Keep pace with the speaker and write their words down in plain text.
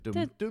This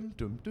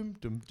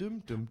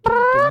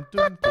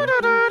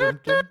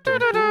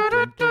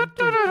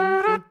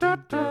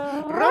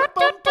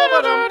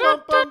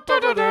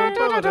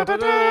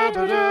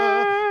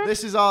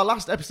is our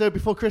last episode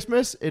before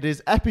Christmas. It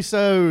is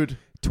episode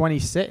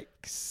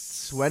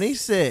 26.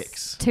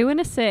 26. 2 and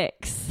a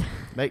 6.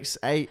 Makes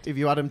 8 if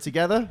you add them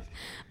together.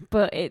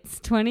 But it's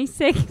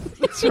 26.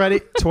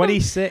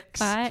 26.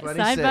 Side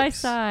 26. by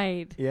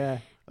side. Yeah.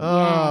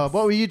 Oh, Yes.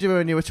 what were you doing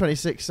when you were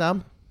 26,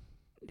 Sam?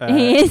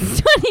 He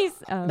is 20.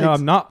 Oh, No,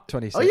 I'm not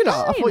 26. Oh, you're not?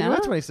 I Oh, thought you're you were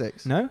not.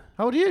 26. No,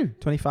 How old are you?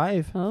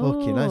 25.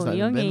 Fucking nice. I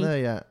haven't been youngie. there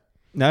yet.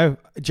 No,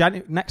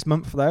 next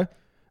month though.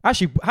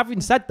 Actually, having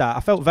said that,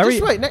 I felt very...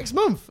 Just wait, next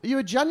month. Are you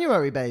a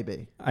January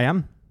baby? I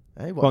am.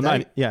 Hey, what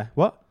date?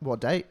 What? What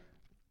date?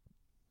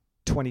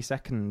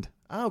 22nd.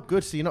 Oh,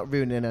 good. So you're not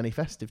ruining any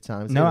festive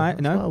times. No,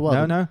 either.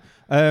 no.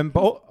 But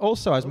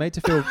also, I was made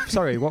to feel...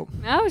 Sorry, what?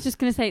 I was just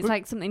going to say it's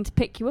like something to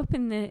pick you up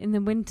in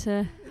the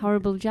winter,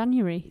 horrible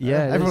January.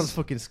 Yeah, it everyone's is.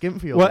 fucking skint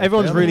for you. Well,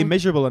 everyone's really Yeah.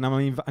 miserable, and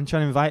I'm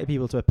trying to invite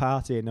people to a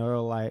party, and they're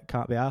all like,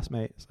 can't be arsed,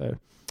 mate. So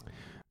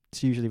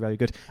it's usually very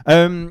good.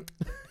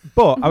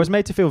 But I was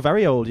made to feel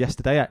very old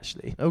yesterday,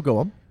 actually, Oh, go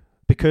on.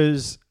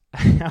 because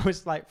I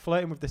was like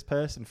flirting with this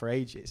person for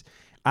ages,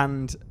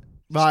 and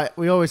Right,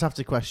 we always have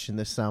to question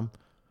this, Sam.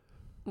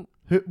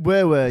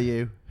 Where were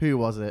you? Who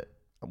was it?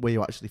 Were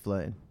you actually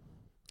flirting?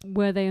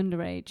 Were they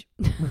underage?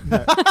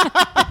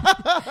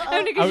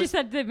 Only because you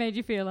said they made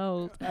you feel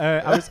old.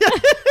 I was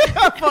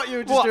I thought you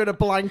were just What? doing a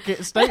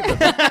blanket statement.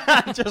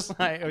 just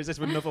like, was this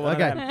another one?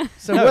 of Okay. them?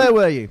 So No. where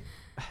were you?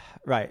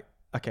 Right.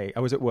 Okay. I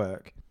was at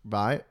work.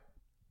 Right.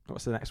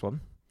 What's the next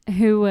one?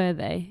 Who were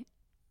they?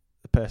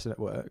 The person at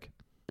work.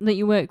 That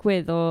you work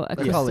with or a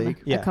customer?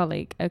 colleague. Yeah. A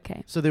colleague,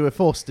 okay. So they were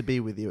forced to be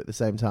with you at the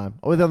same time?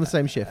 Or were they on the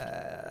same shift?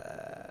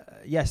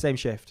 Yeah, same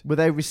shift. Were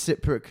they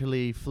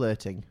reciprocally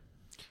flirting?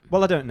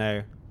 Well, I don't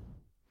know.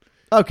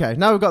 Okay,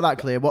 now we've got that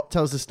clear. What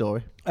tells the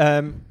story?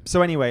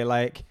 So anyway,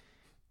 like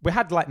we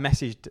had like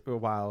messaged a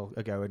while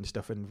ago and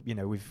stuff, and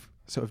we've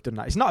sort of done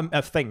that. It's not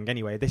a thing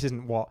anyway. This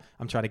isn't what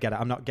I'm trying to get at.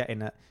 I'm not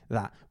getting at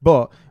that.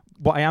 But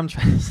what I am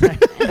trying to say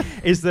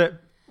is that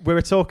we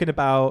were talking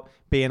about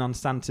being on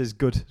Santa's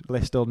good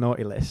list or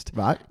naughty list,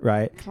 Right.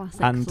 right?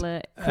 Classic And,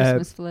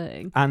 Christmas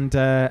flirting. And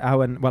I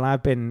went, well,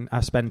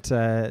 I've spent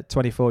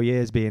 24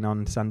 years being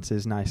on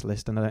Santa's nice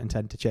list, and I don't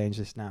intend to change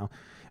this now,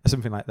 or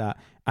something like that.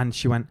 And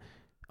she went,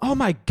 "Oh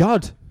my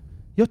God,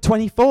 you're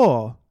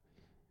 24.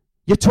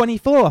 You're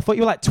 24. I thought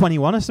you were like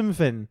 21 or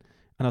something." And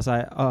I was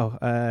like, "Oh,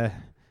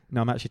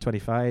 no, I'm actually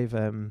 25."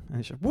 And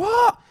she's like,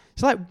 "What?"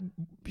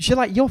 She's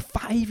like, "You're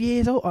 5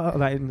 years old."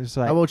 Like, and it's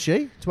like How old's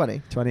she?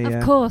 20. 20.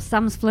 Of course,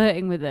 Sam's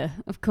flirting with her.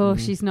 Of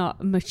course, Mhm. she's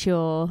not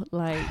mature.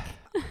 Like,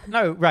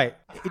 No, right.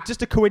 It's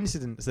just a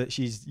coincidence that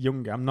she's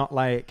younger. I'm not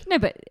like... no,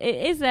 but it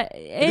is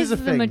is a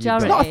the thing, you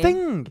majority. It's not a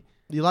thing.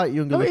 You like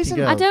younger No, it looking isn't.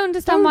 girls? I don't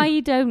understand No. why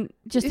you don't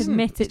just It isn't.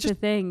 admit It's it's a just-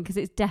 thing, because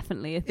it's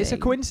definitely a thing. It's a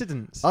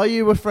coincidence. Are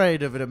you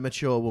afraid of a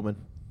mature woman?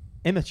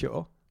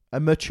 Immature? A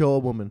mature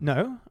woman?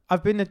 No.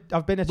 I've been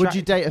attracted... Would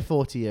you date a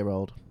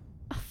 40-year-old?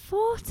 A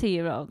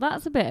 40-year-old?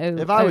 That's a bit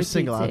If I was OTT.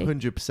 single, I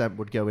 100%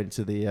 would go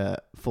into the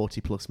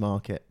 40-plus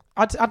market.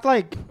 I'd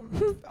like...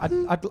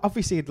 I'd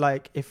obviously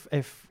like if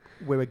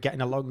we were getting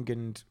along,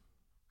 and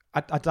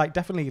I'd like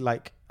definitely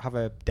like have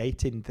a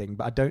dating thing,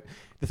 but I don't...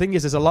 The thing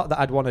is, there's a lot that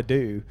I'd want to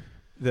do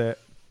that...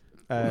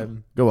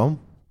 Go on.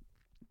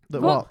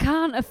 That What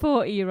can't a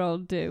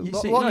 40-year-old do? You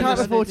What, see- what no, can't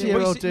no, a no, no,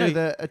 40-year-old no, do no.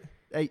 that an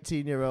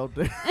 18-year-old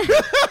do?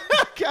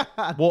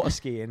 God. water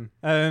skiing.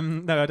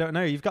 No, I don't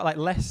know. You've got like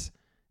less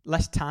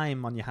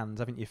time on your hands,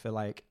 haven't you, for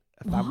like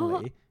a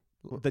family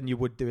than you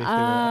would do if they were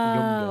Oh,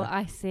 younger.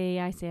 I see.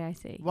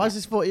 Why has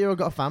this 40-year-old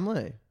got a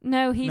family?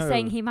 No, he's No.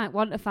 saying he might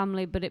want a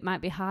family, but it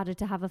might be harder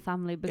to have a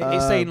family because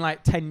It's saying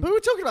like 10... But we're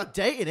talking about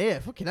dating here.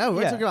 Fucking hell.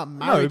 We're Yeah. talking about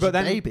No, marriage but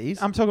and then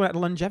babies. I'm talking about the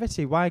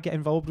longevity. Why get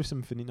involved with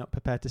something you're not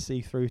prepared to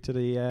see through to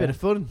the... Bit of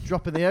fun.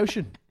 Drop in the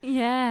ocean.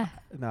 yeah.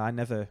 No, I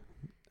never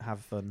have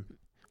fun.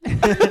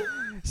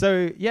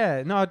 So,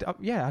 yeah, no, I'd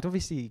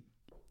obviously...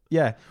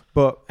 Yeah,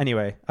 but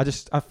anyway, I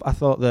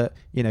thought that,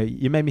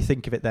 you made me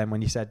think of it then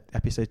when you said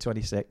episode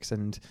 26,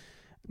 and...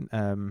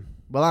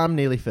 Well, I'm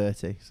nearly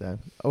 30, so...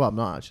 Oh, I'm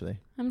not, actually.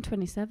 I'm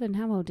 27.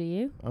 How old are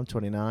you? I'm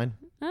 29.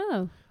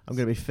 Oh. I'm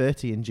going to be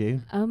 30 in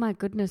June. Oh my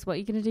goodness, what are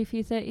you going to do for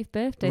your 30th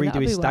birthday? Redo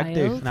That'll his be stag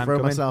do. wild. Now I'm Throw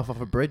coming. myself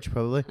off a bridge,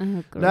 probably. Oh,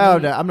 No,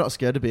 great. I'm not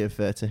scared of being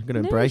 30. I'm going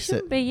to No, embrace you it.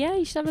 shouldn't be. Yeah,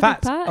 you should In have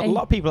fact, a good party. a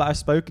lot of people that I've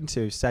spoken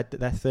to said that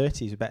their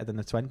 30s are better than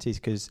their 20s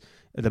because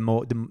they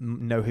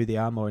know who they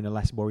are more and are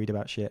less worried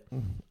about shit.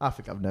 I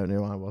think I've known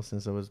who I was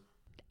since I was...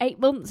 8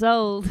 months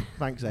old.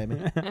 Thanks, Amy.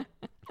 I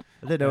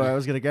didn't know where I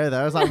was going to go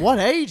there. I was like, what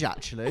age,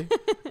 actually?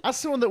 As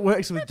someone that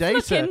works with Look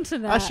data, into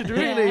that. I should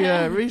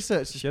really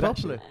research this Should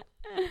properly.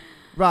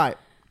 Right.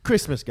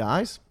 Christmas,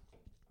 guys.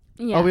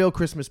 Yeah. Are we all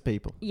Christmas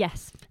people?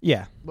 Yes.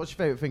 Yeah. What's your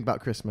favourite thing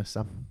about Christmas,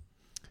 Sam?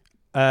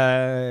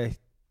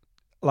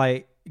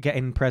 Like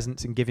getting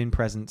presents and giving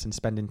presents and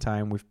spending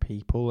time with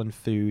people and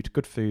food,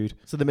 good food.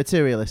 So the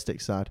materialistic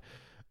side.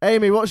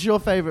 Amy, what's your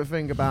favourite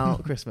thing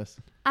about Christmas?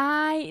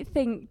 I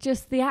think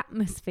just the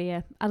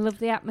atmosphere. I love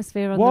the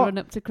atmosphere on What? the run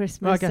up to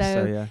Christmas. Well, I guess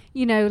so, yeah.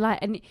 You know, like,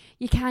 and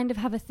you kind of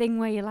have a thing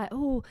where you're like,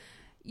 oh,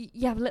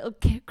 you have little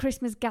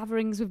Christmas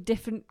gatherings with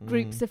different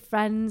groups of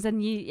friends,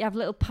 and you have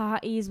little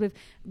parties with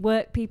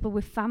work people,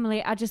 with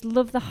family. I just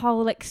love the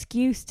whole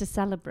excuse to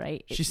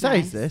celebrate. She It's says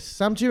nice. this.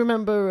 Sam, do you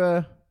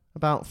remember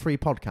about 3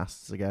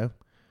 podcasts ago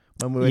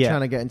when we were Yeah.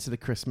 trying to get into the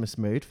Christmas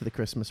mood for the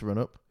Christmas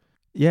run-up?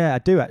 Yeah, I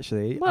do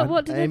actually. Well,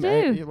 what did I do?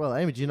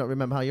 Amy, do you not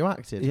remember how you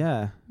acted?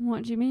 Yeah.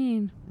 What do you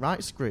mean?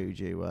 Right screwed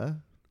you were.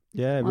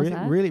 Yeah, Was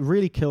really, that?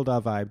 really killed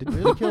our vibe, didn't we?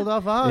 Really killed our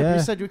vibe. Yeah.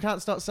 You said we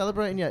can't start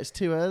celebrating yet. It's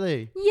too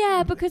early.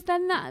 Yeah, because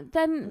then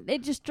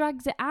it just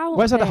drags it out.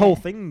 Wes a had a bit. wheel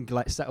thing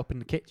like set up in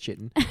the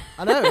kitchen,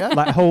 I know, yeah.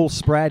 like whole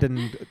spread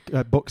and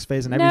Bucks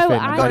Fizz and No,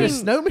 everything. I and got a think-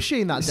 snow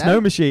machine that day.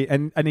 snow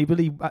machine, and he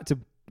really had to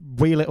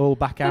wheel it all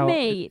back For out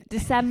me,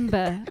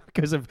 December.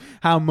 because of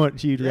how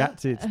much you'd Yeah.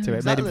 reacted to it. It made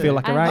Exactly. him feel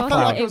like a I right I felt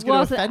wasn't- like clown. I was It going to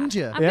wasn't- offend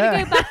you. I'm Yeah.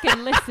 going to go back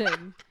and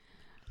listen.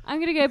 I'm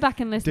going to go back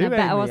and listen. Do, I bet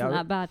I Amy. wasn't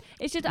that bad.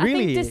 It's just, I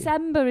Really? think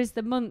December is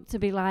the month to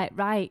be like,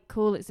 right,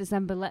 cool, it's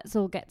December. Let's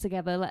all get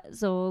together.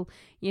 Let's all,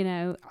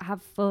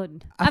 have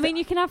fun. I mean,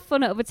 you can have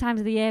fun at other times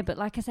of the year, but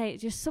like I say,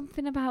 it's just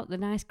something about the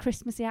nice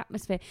Christmassy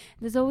atmosphere.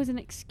 There's always an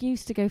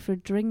excuse to go for a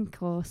drink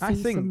or see I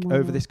think someone.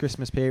 over this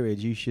Christmas period,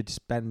 you should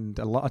spend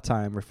a lot of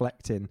time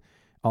reflecting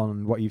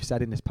on what you've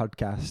said in this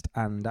podcast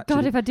and actually.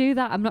 God, if I do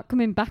that, I'm not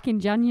coming back in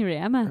January,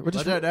 am I? Well, I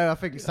just don't know. I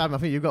think, Sam,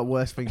 you've got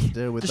worse things to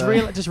deal with.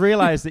 just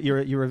realize that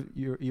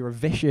you're a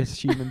vicious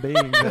human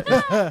being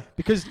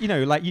because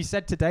like you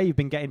said today, you've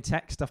been getting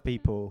text off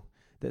people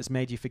that's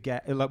made you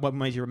forget, like what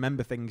made you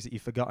remember things that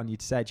you've forgotten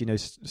you'd said.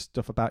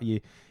 Stuff about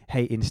you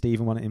hating Steve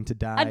and wanting him to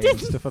die, I and didn't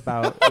stuff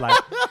about like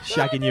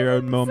shagging your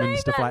own mum and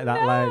say stuff like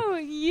that. No,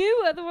 Like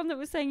you are the one that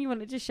was saying you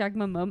wanted to shag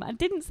my mum. I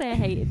didn't say I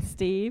hated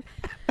Steve.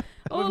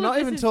 All We've of not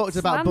this even is talked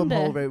about slander.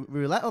 bumhole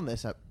roulette on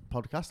this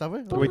podcast, have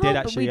we? We did Bumhole,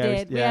 actually, We yeah,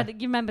 did. yeah.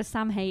 You remember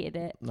Sam hated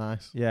it.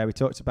 Nice. yeah, we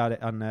talked about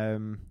it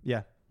on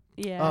Yeah.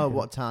 Oh,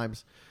 what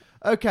times?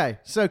 Okay,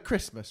 so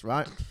Christmas,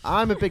 right?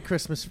 I'm a big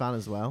Christmas fan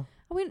as well.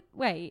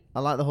 Wait. I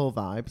like the whole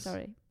vibes.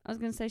 Sorry. I was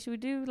going to say, should we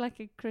do like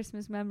a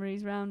Christmas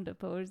memories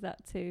roundup, or is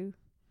that too?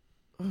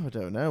 Oh, I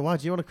don't know. Why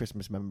do you want a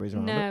Christmas memories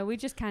roundup? No, we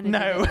just kind of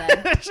No. did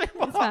it then.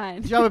 It's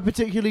fine. Do you have a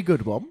particularly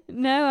good one?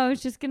 No, I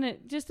was just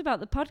about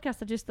the podcast.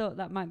 I just thought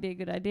that might be a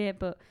good idea,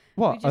 but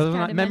we what just other than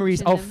kinda like memories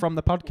mentioned of them. from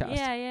the podcast.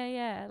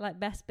 Yeah, like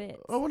best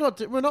bits. Oh,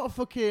 we're not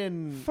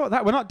fucking. Fuck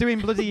that. We're not doing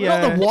bloody. We're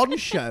not the one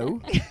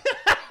show.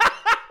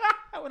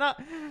 We're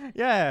not.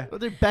 Yeah. We'll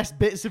do best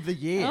bits of the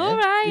year. All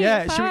right.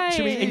 Yeah, fine.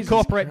 should we Jesus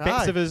incorporate bits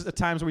Christ. of us at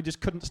times where we just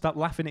couldn't stop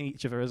laughing at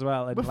each other as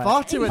well? And We're like,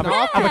 far too Yeah.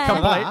 anarchic have, a Yeah. for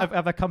compila- that.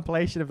 have a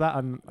compilation of that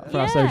for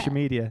our Yeah. social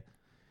media.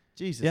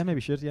 Jesus. Yeah, maybe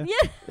we should. Yeah.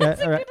 Yeah,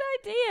 that's a all right.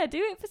 good idea. Do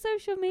it for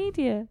social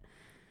media.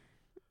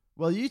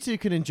 Well, you two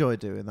can enjoy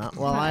doing that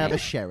while I have a Right.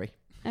 sherry.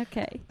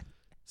 Okay.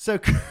 So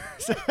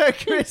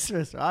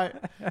Christmas, right?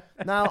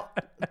 Now,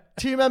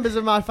 2 members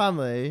of my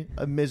family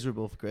are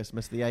miserable for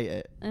Christmas. They hate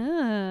it.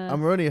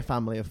 And we're only a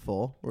family of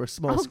 4. We're a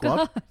small Oh, squad.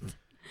 God.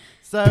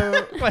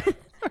 So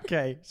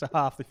Okay, so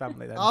half the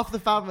family then. half the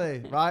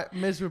family, right?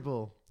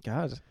 Miserable.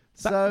 God.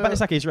 So But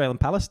it's like Israel and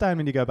Palestine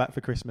when you go back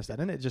for Christmas, then,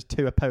 isn't it? Just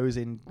 2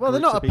 opposing. well, they're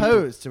groups not of people.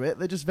 opposed to it.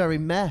 They're just very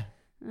meh.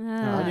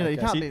 Ah. you know, you Okay,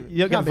 can't so be-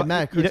 you can't be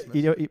mad at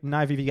Christmas.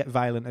 neither of you get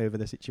violent over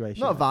the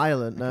situation. Not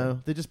violent, no. Okay.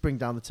 They just bring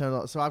down the tone a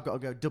lot. So I've got to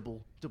go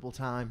double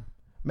time,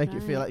 make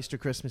it feel Right. extra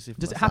Christmassy. For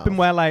Does it myself. happen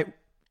where like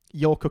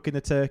you're cooking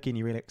the turkey and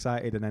you're really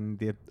excited, and then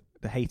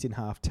the hating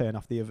half turn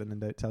off the oven and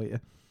don't tell you?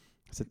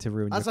 To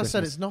ruin As your I said,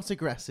 Christmas? it's not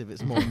aggressive.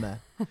 It's more meh.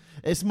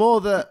 It's more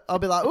that I'll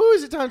be like, "Oh,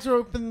 is it time to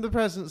open the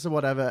presents or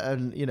whatever?"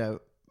 And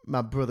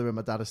my brother and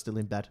my dad are still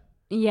in bed,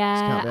 Yeah,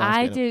 can't be arsed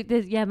I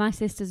getting do. Yeah, my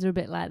sisters are a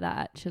bit like that,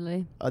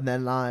 actually. and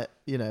then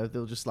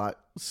they'll just like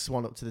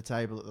swan up to the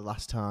table at the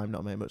last time,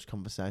 not make much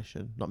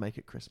conversation, not make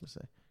it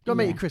Christmassy. Got to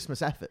make Yeah. your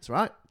Christmas efforts,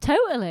 right?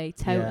 Totally.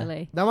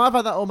 Now I've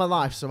had that all my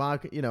life, so I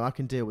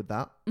can deal with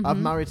that. I've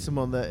Mhm. married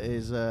someone that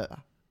is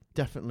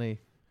definitely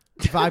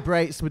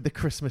vibrates with the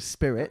Christmas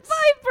spirit.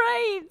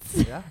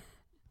 Vibrates. Yeah.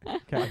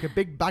 Like a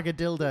big bag of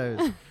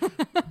dildos.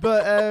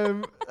 But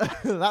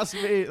that's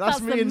me. That's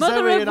That's me the and mother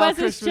Zoe of in our Wes's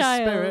Christmas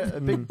child. spirit.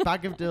 A big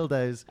bag of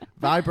dildos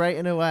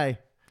vibrating away.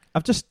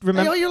 I've just Hey,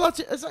 remembered. are you allowed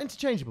to, is that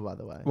interchangeable, by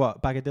the way?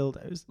 What, bag of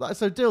dildos? Like,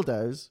 so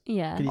dildos.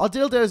 Yeah. Can you- Are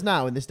dildos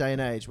now in this day and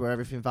age where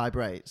everything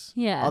vibrates?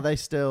 Yeah. Are they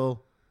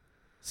still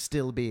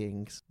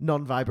beings,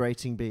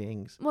 non-vibrating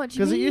beings? What do you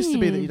mean? Because it used to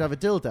be that you'd have a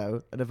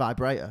dildo and a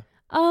vibrator.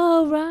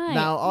 Oh, right.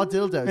 Now our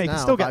dildos Yeah, you now can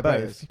still get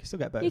vibrators. both. You can still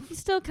get both. You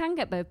still can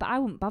get both, but I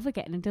wouldn't bother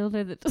getting a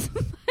dildo that doesn't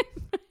vibrate.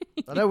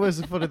 I know, where's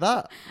the fun of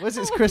that? Where's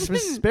its I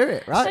Christmas wouldn't.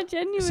 spirit, I right?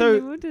 genuinely So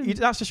wouldn't.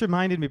 that's just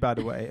reminded me, by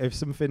the way, of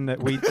something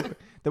that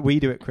we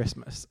do at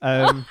Christmas.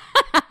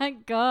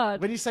 Thank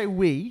God. When you say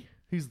we,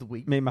 Who's the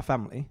we? Me and my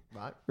family.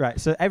 Right. Right.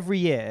 So every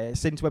year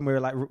since when we were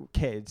like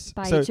kids.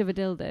 Buy so each other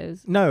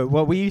dildos. No,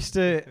 well, we used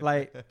to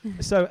like.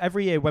 So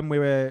every year when we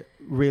were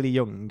really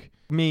young,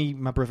 me,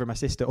 my brother, and my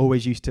sister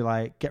always used to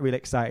like get really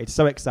excited,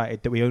 so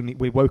excited that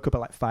we woke up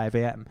at like 5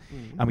 a.m.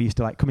 And we used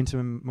to like come into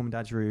mum and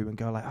dad's room and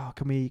go like, oh,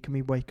 can we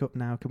wake up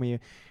now? Can we?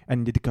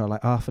 And you'd go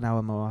like half an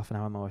hour more,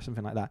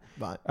 something like that.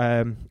 Right.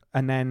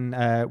 And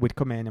then we'd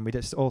come in and we'd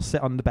just all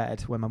sit on the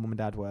bed where my mum and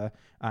dad were,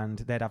 and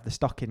they'd have the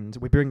stockings.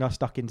 We'd bring our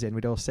stockings in.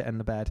 We'd all sit on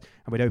the bed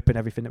and we'd open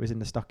everything that was in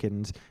the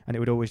stockings, and it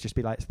would always just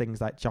be like things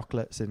like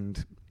chocolates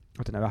and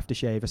I don't know,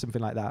 aftershave or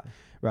something like that,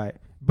 right?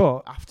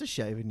 But after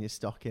shaving your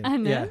stocking, I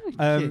know,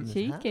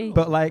 cheeky.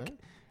 But like,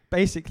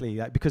 basically,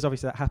 like because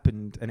obviously that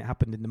happened, and it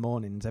happened in the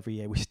mornings every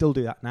year. We still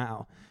do that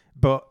now,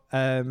 but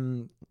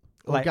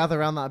like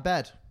gather around that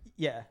bed.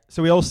 Yeah,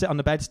 so we all sit on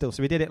the bed still.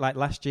 So we did it like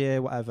last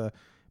year, whatever.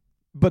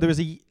 But there was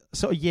a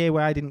sort of year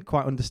where I didn't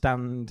quite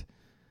understand,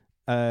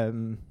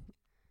 like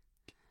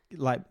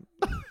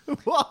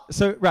what?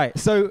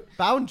 So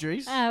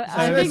boundaries.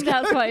 I think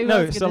that's what he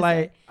was. So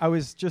like I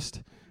was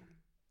just.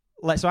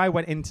 Like, so I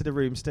went into the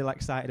room still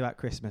excited about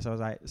Christmas. I was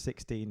like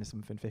 16 or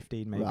something,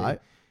 15 maybe. Right.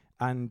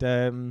 And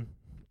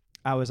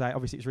I was like,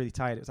 obviously it was really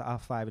tired. It was like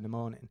 5:30 in the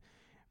morning.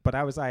 But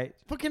I was like...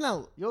 Fucking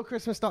hell, your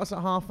Christmas starts at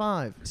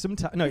 5:30.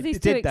 Sometimes, no, it he's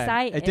did too then.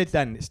 excited. It did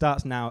then. It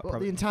starts now.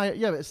 What, the entire...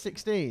 Yeah, but it's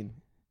 16.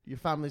 Your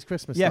family's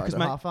Christmas Yeah, starts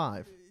at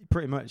 5:30.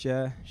 Pretty much,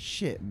 yeah.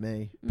 Shit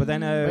me. But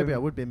then... maybe I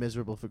would be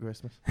miserable for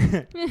Christmas.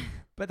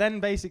 But then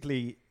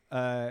basically...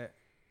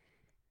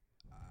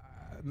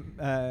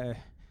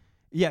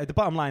 yeah, the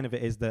bottom line of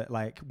it is that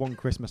like one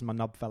Christmas my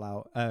knob fell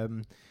out.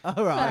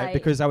 All right.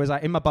 Because I was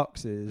like in my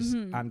boxes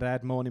and I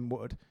had morning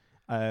wood.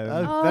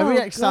 Very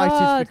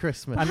excited for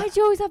Christmas. Why do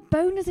you always have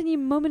boners in your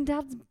mum and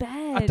dad's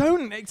bed? I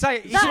don't. It's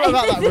like, it's not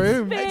about that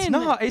room. It's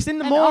not. It's in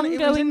the morning.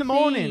 It was in the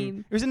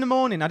morning. It was in the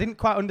morning. I didn't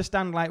quite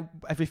understand like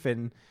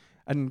everything.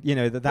 And you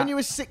know that when you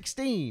were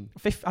 16,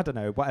 I don't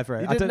know,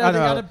 whatever. You didn't know that you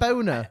had a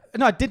boner.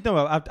 No, I did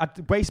know.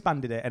 I'd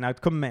waistbanded it and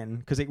I'd come in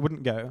because it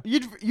wouldn't go.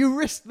 You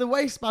risked the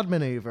waistband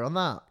manoeuvre on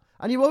that.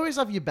 And you always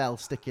have your bell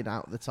sticking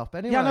out the top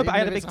anyway. Yeah, no, but I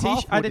had a big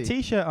t-shirt. I had a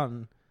t-shirt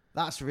on.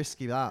 That's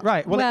risky, that.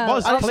 Right. Well, it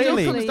was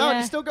clearly. It still comes down.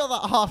 You still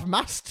got that half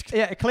mast.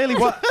 Yeah, clearly.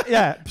 What?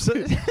 Yeah. So,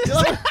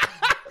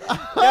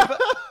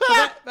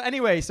 but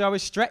anyway, so I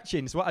was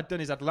stretching. So what I'd done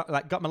is I'd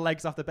like got my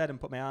legs off the bed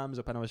and put my arms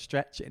up, and I was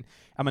stretching.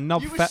 And my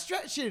knob. You were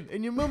stretching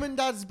in your mum and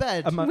dad's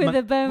bed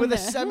with a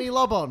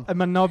semi-lob on. And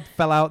my knob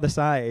fell out the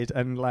side,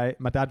 and like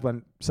my dad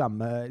went, "Sam,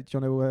 do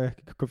you want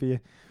to cover you?"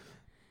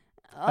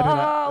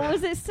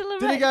 Was it still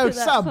erect? Did he go,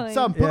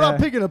 Sam, put that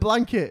pig in a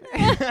blanket?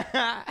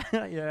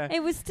 Yeah.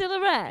 It was still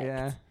erect?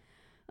 Yeah.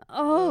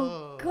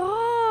 Oh,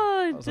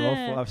 God. That was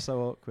awful. I was so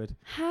awkward.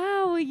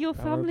 How are your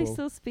family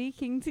still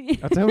speaking to you?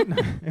 I don't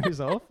know. It was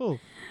awful.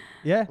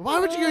 Yeah. Why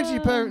would you go into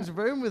your parents'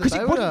 room with a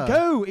boner? Because it wouldn't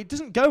go. It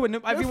doesn't go. And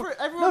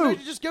everyone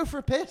would just go for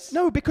a piss.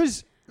 No,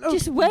 because...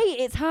 Just wait,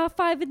 it's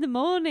 5:30 in the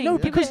morning. No,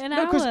 because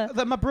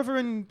my brother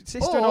and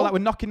sister and all that were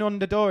knocking on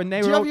the door, and they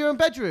were. Do you have your own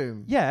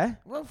bedroom? Yeah.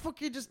 Well, fuck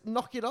you, just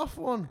knock it off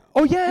one.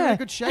 Oh yeah.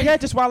 Good shape. Yeah,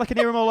 just while I can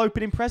hear them all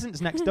opening presents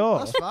next door.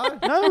 That's fine.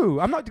 No,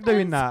 I'm not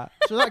doing that.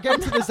 So that get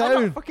into the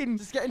zone.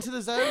 Just get into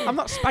the zone. I'm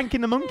not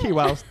spanking the monkey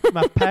whilst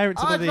my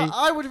parents are the.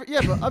 I would. Yeah,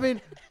 but I mean,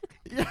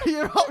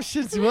 your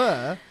options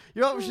were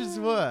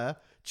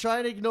try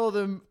and ignore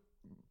them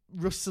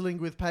rustling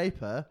with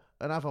paper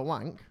and have a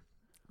wank.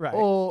 Right.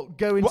 Or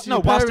go into your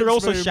whilst they're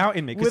parents' also room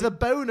shouting me with a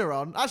boner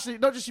on. Actually,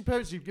 not just your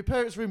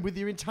parents' room with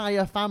your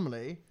entire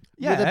family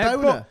with a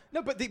boner.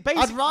 But the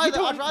I'd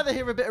rather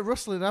hear a bit of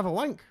rustling and have a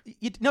wank.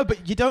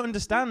 But you don't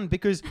understand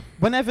because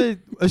whenever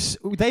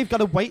they've got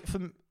to wait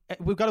for.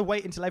 We've got to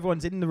wait until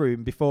everyone's in the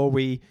room before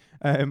we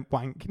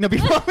wank. No,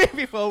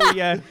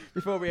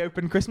 before we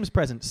open Christmas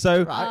presents.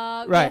 So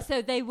right. Yeah,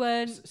 so they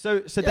weren't. So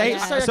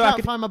I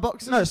could find my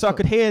boxes. No, so I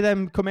could hear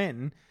them come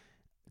in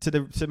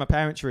to my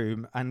parents'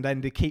 room, and then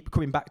they keep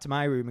coming back to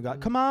my room and go, like,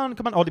 come on,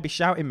 or they'd be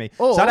shouting me.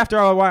 Or so I'd have to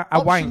have a wank.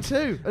 Option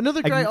 2,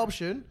 another great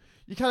option.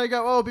 You kind of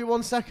go, oh, be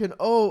 1 second.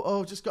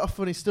 Oh, just got a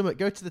funny stomach.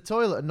 Go to the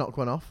toilet and knock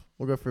one off.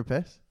 We'll go for a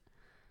piss.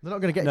 They're not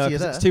going to get to you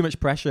there. It's too much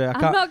pressure.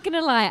 I'm not going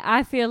to lie.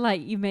 I feel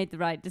like you made the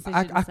right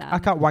decision, Sam. I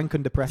can't wank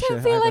under pressure. I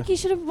don't feel like he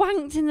should have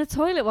wanked in the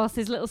toilet whilst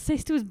his little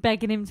sister was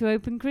begging him to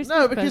open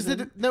Christmas presents. No,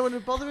 because no one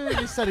would bother him if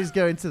he said he's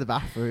going to the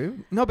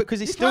bathroom. No, because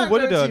he still would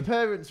have done. You can't go into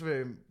your parents'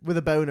 room with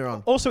a boner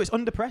on. Also, it's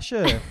under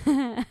pressure.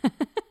 But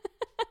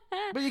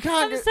you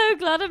can't. I'm so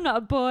glad I'm not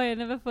a boy. I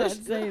never thought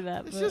I'd say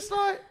that. It's just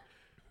like...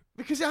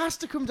 Because it has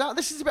to come down.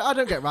 This is a bit I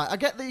don't get right. I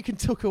get that you can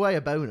tuck away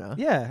a boner.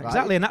 Yeah, right?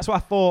 Exactly. And that's what I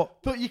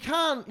thought. But you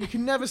can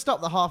never stop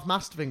the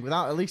half-mast thing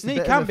without at least a bit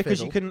of a No, you can because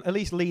fiddle. you can at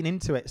least lean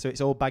into it so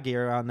it's all baggy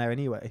around there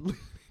anyway.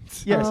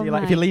 Yeah, oh so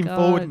if you lean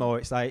forward more,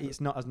 it's like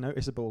it's not as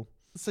noticeable.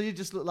 So you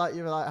just look like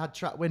you had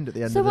trapped wind at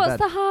the end of the bed. bed.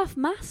 So what's the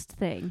half-mast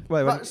thing?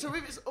 Right, so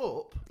if it's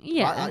up,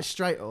 like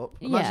straight up,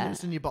 imagine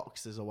it's in your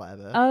boxes or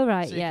whatever. Oh,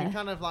 right, so you can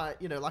kind of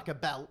like a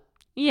belt.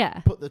 Yeah.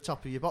 Put the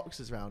top of your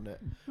boxes around it.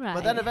 Right.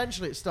 But then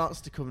eventually it starts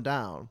to come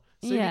down.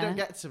 So if you don't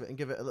get to it and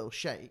give it a little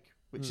shake,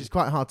 which is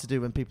quite hard to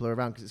do when people are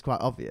around because it's quite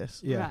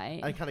obvious. Yeah.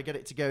 Right. And kind of get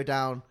it to go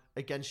down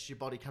against your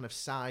body kind of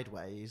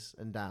sideways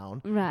and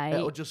down. Right.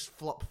 It'll just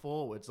flop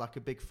forwards like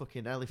a big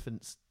fucking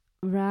elephant's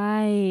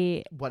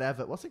Right.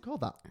 whatever. What's it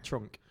called? That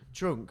Trunk.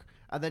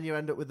 And then you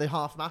end up with the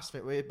half mast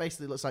fit where it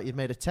basically looks like you've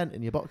made a tent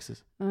in your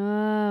boxes. Oh,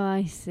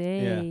 I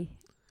see.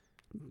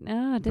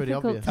 Oh, Pretty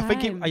difficult obvious. times. I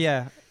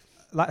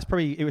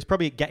think it was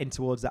probably getting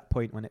towards that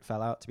point when it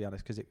fell out, to be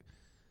honest, because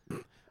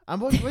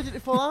And where did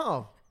it fall out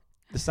of?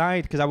 the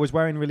side, because I was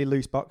wearing really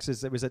loose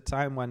boxers. It was a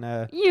time when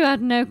You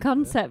had no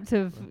concept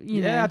of,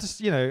 you know. I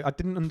just I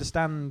didn't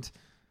understand.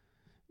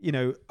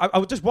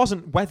 I just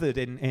wasn't weathered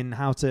in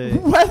how to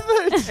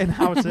Weathered. in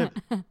how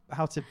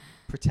to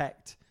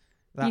protect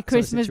that Your sort of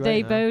Christmas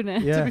Day situation. boner.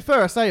 Yeah. To be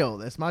fair, I say all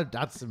this. My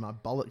dad's seen my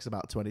bollocks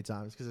about 20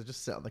 times because I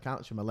just sit on the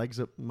couch with my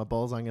legs up and my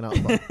balls hanging out.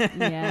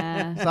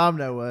 Yeah. So I'm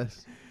no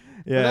worse.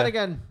 But Yeah. then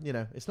again,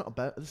 it's not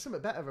about. There's something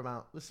better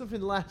about. There's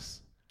something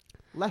less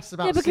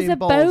about Yeah, because seeing a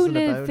balls than a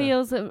boner boner.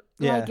 feels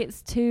Yeah. like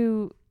it's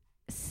too,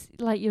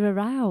 like you're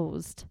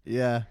aroused.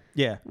 Yeah,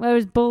 Yeah.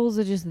 Whereas balls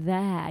are just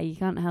there. You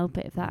can't help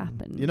it if that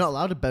happens. you're not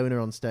allowed a boner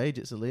on stage.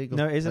 It's illegal.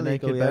 No, it is a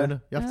illegal, naked yeah.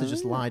 boner. You have to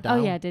just lie down.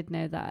 Oh, yeah, I did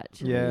know that,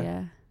 actually. Yeah.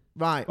 Yeah.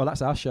 Right. Well,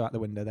 that's our show out the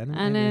window then.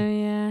 I know,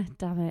 yeah.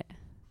 Damn it.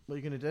 What are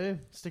you gonna do?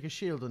 Stick a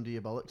shield under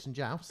your bollocks and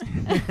joust?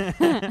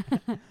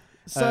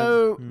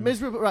 So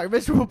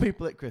miserable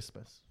people at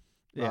Christmas.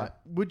 Yeah. Right.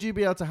 Would you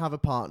be able to have a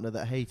partner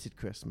that hated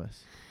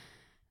Christmas?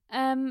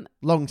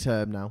 Long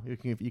term now. You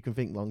can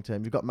think long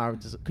term. You've got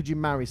married to could you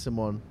marry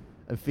someone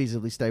and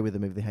feasibly stay with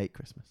them if they hate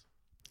Christmas?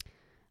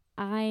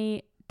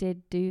 I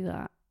did do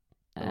that.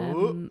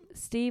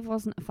 Steve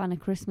wasn't a fan of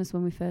Christmas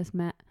when we first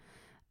met.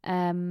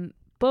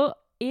 But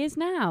he is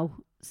now.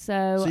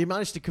 So you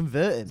managed to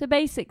convert him. So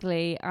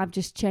basically, I've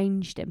just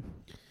changed him.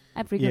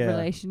 Every good Yeah.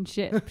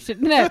 relationship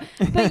should no,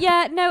 but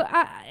yeah,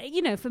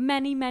 no. For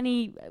many,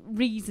 many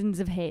reasons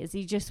of his,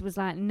 he just was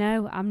like,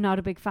 no, I'm not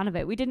a big fan of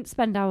it.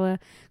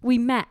 We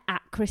met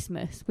at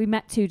Christmas. We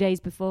met 2 days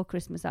before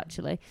Christmas,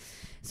 actually.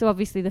 So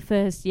obviously, the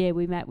first year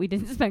we met, we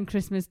didn't spend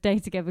Christmas Day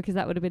together because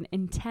that would have been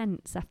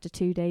intense after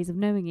 2 days of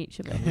knowing each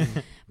other.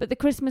 But the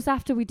Christmas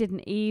after, we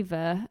didn't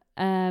either,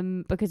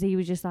 because he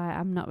was just like,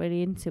 I'm not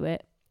really into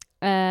it.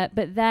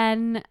 But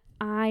then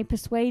I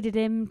persuaded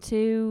him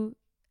to.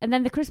 And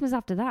then the Christmas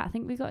after that, I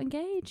think we got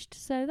engaged.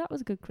 So that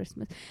was a good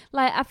Christmas.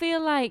 Like, I feel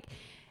like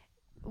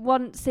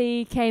once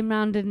he came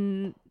round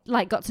and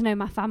got to know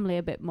my family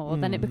a bit more,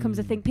 then it becomes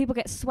a thing. People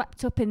get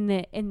swept up in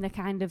the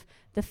kind of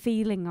the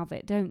feeling of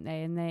it, don't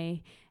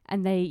they?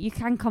 And you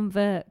can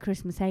convert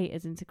Christmas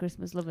haters into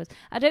Christmas lovers.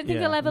 I don't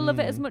think he'll ever love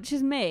it as much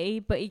as me,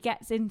 but he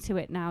gets into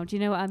it now. Do you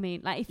know what I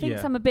mean? Like, he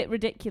thinks I'm a bit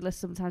ridiculous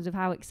sometimes of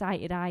how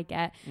excited I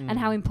get and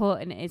how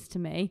important it is to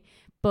me.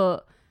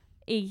 But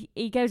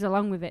he goes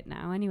along with it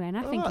now anyway, and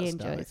I think he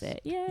enjoys it.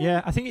 Yeah.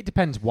 Yeah, I think it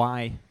depends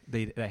why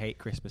they hate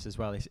Christmas as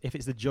well. If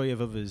it's the joy of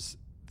others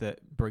that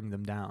bring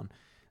them down,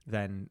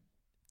 then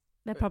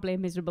they're probably a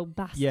miserable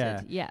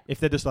bastard. Yeah. If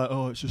they're just like,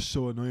 oh, it's just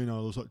so annoying,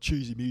 there's like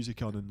cheesy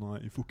music on and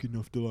like you fucking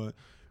have to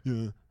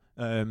then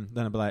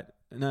I'll be like,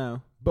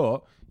 no.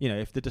 But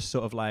if they're just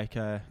sort of like,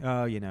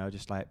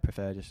 just like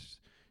prefer just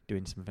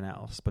doing something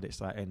else, but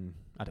it's like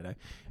I don't know.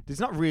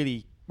 There's not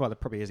really. Well, there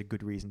probably is a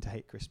good reason to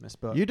hate Christmas,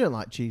 but You don't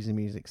like cheesy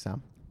music,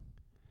 Sam.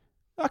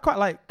 I quite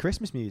like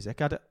Christmas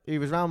music. He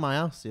was round my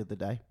house the other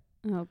day.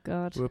 Oh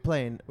God. We were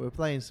playing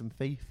some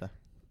FIFA,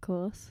 Of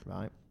course.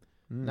 right?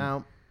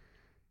 Now,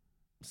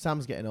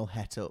 Sam's getting all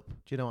het up. Do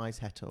you know why he's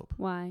het up?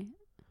 Why?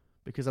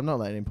 Because I'm not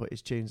letting him put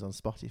his tunes on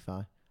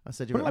Spotify. I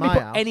said, you're Wouldn't at let me my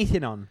put house.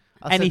 anything on.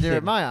 I said, you're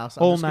at my house.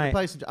 I'm All just gonna night.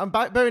 play some. I'm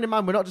bearing in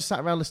mind, we're not just sat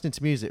around listening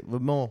to music. We're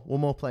more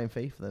playing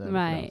FIFA than anything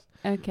Right.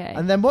 else. Okay.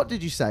 And then what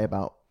did you say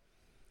about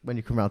when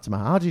you come round to my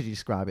house? How did you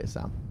describe it,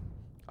 Sam?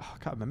 Oh, I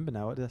can't remember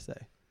now. What did I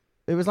say?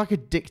 It was like a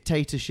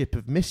dictatorship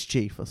of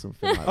mischief or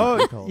something like that. Oh,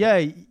 they called it. yeah.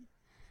 It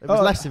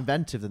was less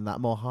inventive than that,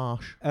 more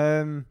harsh.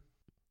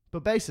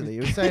 But basically, he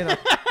was saying...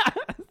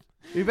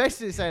 He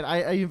basically saying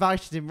I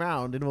invited him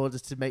round in order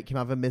to make him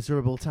have a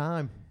miserable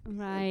time.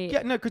 Right.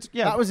 Yeah, no, because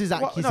that was his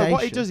accusation.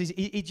 What he does is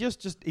he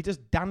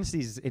just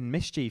dances in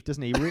mischief,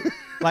 doesn't he? You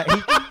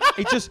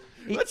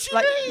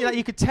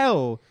could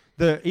tell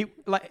that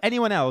like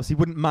anyone else, he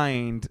wouldn't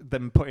mind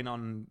them putting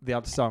on the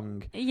odd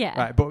song. Yeah.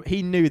 Right, but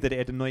he knew that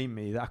it'd annoy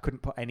me that I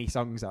couldn't put any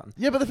songs on.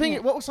 Yeah, but the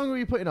thing, what song were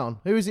you putting on?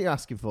 Who is it you're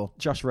asking for?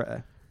 Josh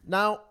Ritter.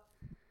 Now,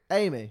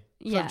 Amy.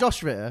 Yeah. So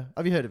Josh Ritter,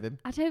 have you heard of him?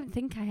 I don't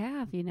think I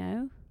have.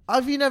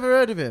 Have you never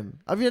heard of him?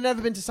 Have you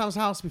never been to Sam's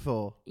house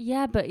before?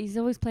 Yeah, but he's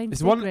always playing He's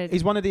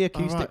Sigrid. one of the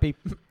acoustic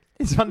people.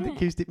 He's one of the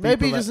acoustic people.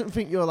 Maybe he doesn't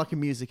think you're like a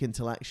music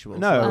intellectual.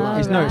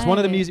 No, so it's one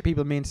of the right. music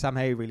people me and Sam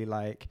Hay really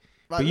like.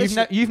 Right,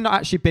 But you've not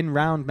actually been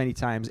round many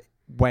times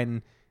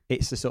when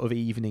it's a sort of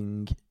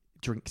evening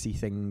drinksy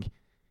thing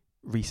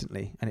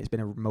recently, and it's been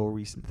a more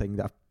recent thing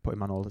that I've put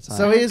him on all the time.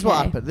 So here's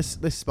what happened.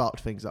 This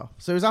sparked things off.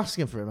 So he was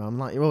asking for him. I'm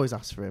like, you always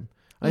ask for him.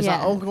 And he's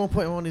like, oh, go on,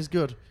 put him on. He's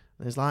good.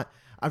 And he's like,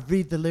 I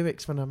read the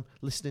lyrics when I'm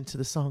listening to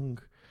the song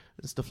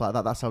and stuff like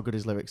that. That's how good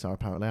his lyrics are,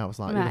 apparently. I was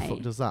like, who the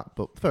fuck does that?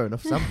 But fair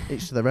enough, Sam.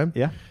 Each to their own.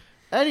 Yeah.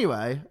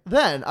 Anyway,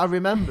 then I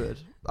remembered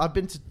I've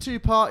been to 2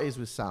 parties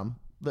with Sam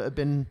that have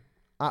been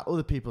at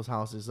other people's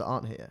houses that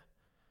aren't here.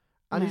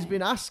 And he's Right.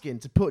 been asking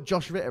to put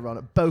Josh Ritter on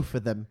at both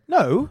of them.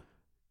 No.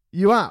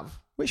 You have.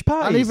 Which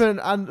party?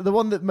 And the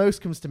one that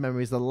most comes to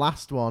memory is the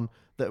last one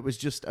that was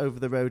just over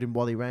the road in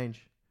Wally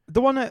Range. The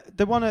one at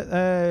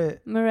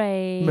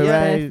Murray.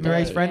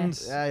 Murray's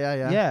friends.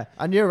 Yeah.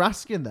 And you're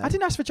asking then. I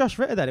didn't ask for Josh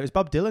Ritter then. It was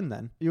Bob Dylan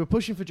then. You were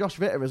pushing for Josh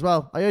Ritter as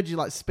well. I heard you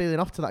like spilling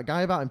off to that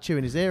guy about him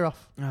chewing his ear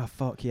off. Oh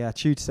fuck yeah! I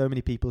chewed so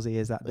many people's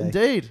ears that day.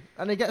 Indeed.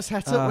 And he gets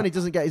het up when he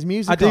doesn't get his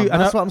music I do. on.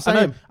 That's what I'm saying.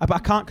 I know, but I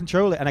can't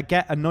control it, and I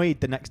get annoyed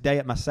the next day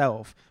at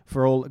myself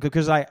for all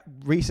because I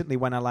recently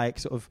when I like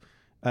sort of,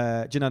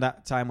 do you know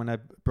that time when I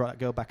brought that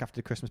girl back after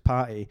the Christmas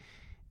party?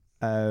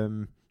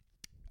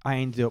 I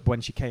ended up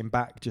when she came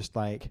back just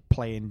like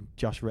playing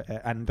Josh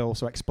Ritter and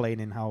also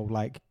explaining how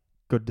like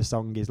good the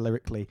song is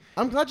lyrically.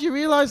 I'm glad you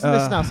realised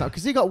this now, Sam,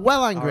 because he got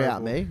well angry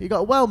horrible. at me. He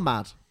got well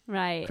mad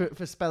Right.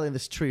 for spelling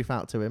this truth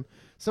out to him.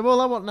 So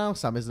all I want now,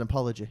 Sam, is an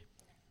apology.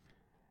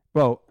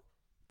 Well,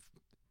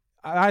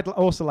 I'd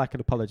also like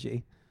an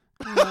apology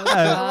Oh,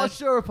 God. What's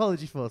your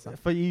apology for, Sam?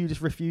 for you just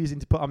refusing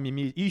to put on your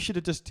music. You should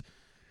have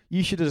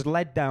just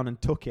led down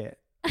and took it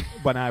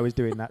when I was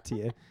doing that to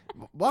you.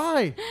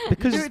 Why?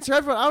 Because you do it to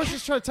everyone. I was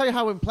just trying to tell you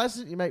how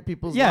unpleasant you make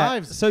people's Yeah,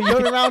 lives. so you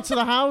going can- around to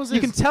the houses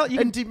you can tell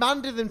and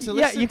demanding them to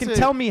yeah, listen you can to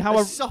tell me how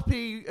a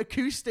soppy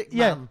acoustic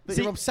man that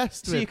so you're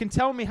obsessed so with. you can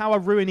tell me how I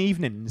ruin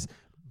evenings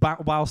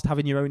whilst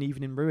having your own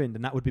evening ruined,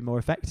 and that would be more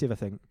effective, I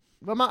think.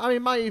 Well,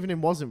 my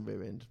evening wasn't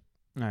ruined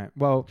All right.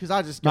 Well, because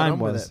I just got Mine on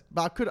with was. it.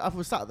 But I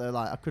was sat there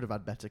like I could have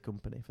had better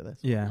company for this.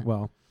 yeah.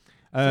 Well,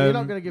 So you're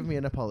not going to give me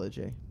an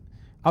apology.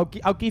 I'll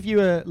give you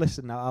a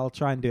listen. I'll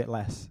try and do it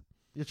less.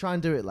 You try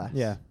and do it less.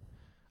 Yeah.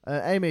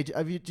 Amy,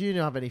 do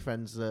you have any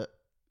friends that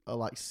are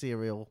like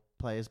serial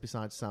players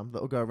besides Sam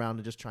that will go around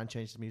and just try and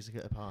change the music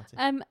at a party?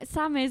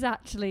 Sam is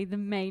actually the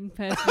main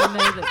person I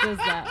know that does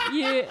that.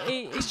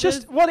 It's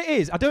just what it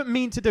is. I don't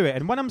mean to do it,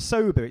 and when I'm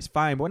sober, it's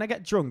fine. But when I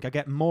get drunk, I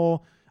get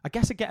more. I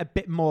guess I get a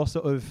bit more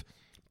sort of.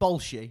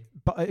 Bolshy.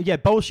 But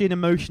bolshy and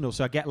emotional,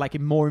 so I get like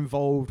more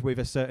involved with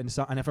a certain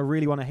song. And if I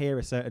really want to hear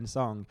a certain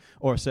song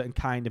or a certain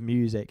kind of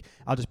music,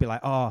 I'll just be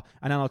like, oh,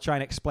 and then I'll try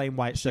and explain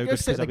why it's so Go good.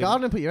 sit in the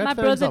garden and put your My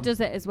headphones brother on. does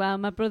it as well.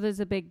 My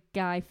brother's a big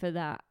guy for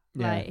that.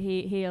 Yeah. Like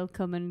he'll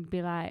come and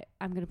be like,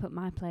 I'm gonna put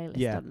my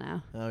playlist on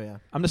now. Oh yeah.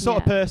 I'm the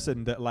sort of Yeah.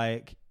 person that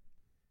like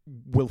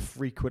will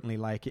frequently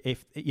like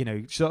if you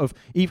know sort of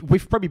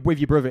with probably with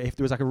your brother if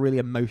there was like a really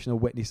emotional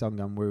Whitney song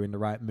on, we're in the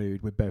right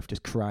mood, we'd both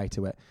just cry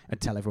to it and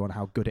tell everyone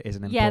how good it is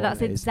and Yeah, important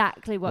that's it is.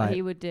 exactly what Like,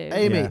 he would do.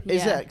 Amy, Yeah.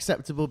 is Yeah. it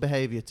acceptable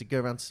behaviour to go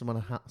around to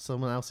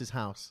someone else's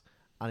house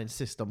and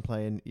insist on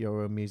playing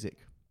your own music?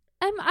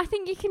 I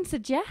think you can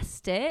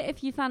suggest it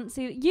if you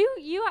fancy.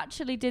 You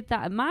actually did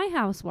that at my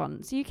house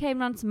once. You came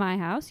round to my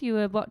house. You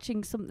were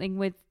watching something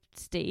with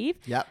Steve,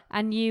 Yep.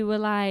 and you were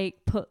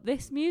like, "Put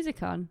this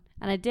music on,"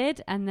 and I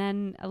did, and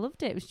then I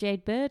loved it. It was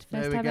Jade Bird,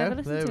 There first we time I go, ever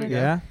listened there to we it. go.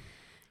 Yeah.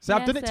 So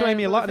I've Yeah, done it to so-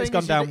 Amy a But lot, the and it's thing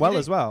gone is, down you well didn't-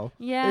 as well.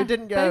 Yeah, It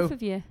didn't go- both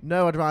of you.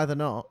 No, I'd rather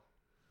not.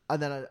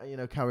 And then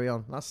I, carry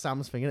on. That's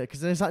Sam's thing, isn't it? Because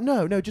then it's like,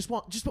 no, just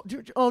what?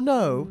 Oh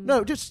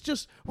no,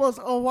 just. Well,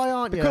 why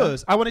aren't you?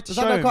 Because I wanted to Does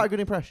show that make him. quite a good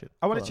impression?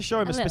 I wanted to show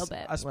him A little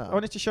I bit.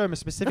 wanted to show him a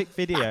specific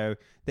video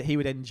that he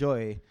would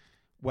enjoy,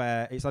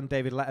 where it's on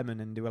David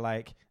Letterman, and they were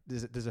like,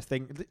 "There's a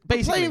thing."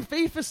 Basically,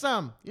 Playing FIFA,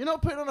 Sam. You're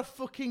not putting on a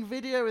fucking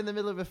video in the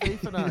middle of a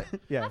FIFA night.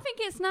 yeah. I think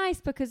it's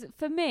nice because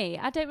for me,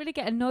 I don't really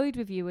get annoyed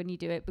with you when you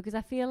do it because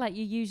I feel like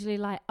you're usually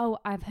like, oh,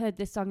 I've heard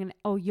this song and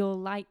oh, you'll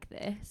like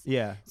this.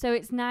 Yeah. So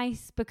it's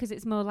nice because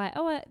it's more like,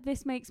 oh,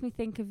 this makes me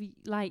think of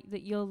like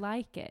that you'll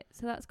like it.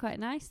 So that's quite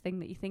a nice thing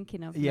that you're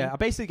thinking of. Yeah, I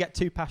basically get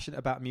too passionate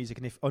about music,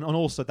 and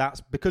also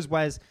that's because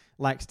Wes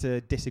likes to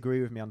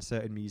disagree with me on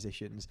certain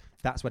musicians.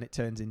 That's when it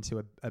turns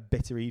into a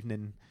bitter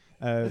evening,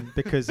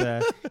 because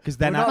then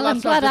We're not Well, I'm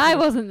allowed to have glad I different-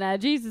 wasn't there.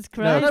 Jesus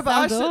Christ. No, but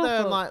I sounds sit there and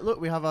awful. like,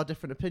 look, we have our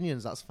different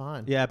opinions. That's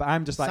fine. yeah, but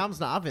I'm just like Sam's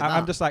not having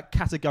I'm that. just like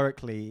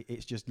categorically,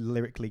 it's just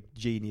lyrically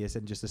genius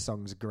and just the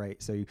song's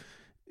great. So,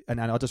 and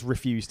I'll just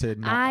refuse to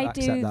not I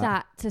accept do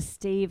that to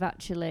Steve,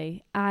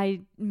 actually.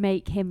 I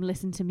make him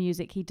listen to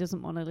music he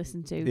doesn't want to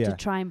listen to Yeah. to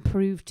try and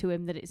prove to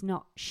him that it's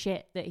not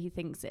shit that he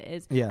thinks it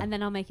is. Yeah. And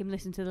then I'll make him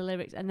listen to the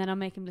lyrics, and then I'll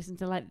make him listen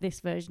to like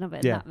this version of it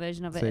and Yeah. that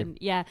version of it. See. And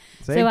yeah.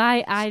 See? So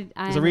I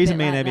There's am a reason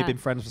bit me and like Amy have that. been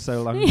friends for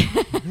so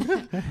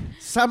long.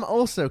 Sam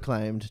also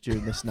claimed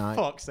during this night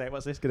Fuck's sake,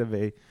 what's this gonna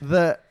be?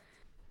 that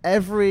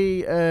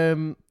every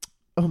oh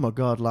my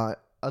god, like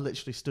I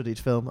literally studied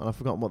film and I've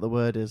forgotten what the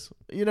word is.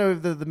 You know,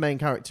 the main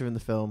character in the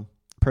film.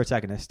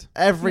 Protagonist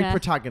Every Yeah.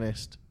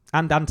 protagonist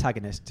and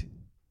antagonist.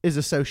 is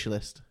a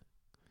socialist.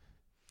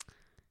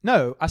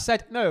 No, I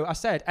said no. I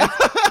said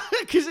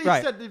Because he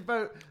Right. said they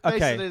vote. Okay.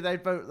 Basically, they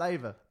vote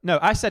Labour. no.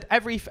 I said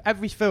every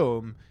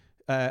film,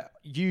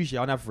 usually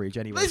on average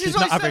anyway. This it's is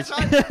what not he average.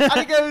 says, right? And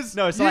he goes,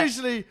 No, it's like-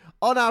 usually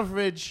on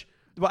average,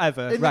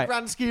 Whatever. in right. the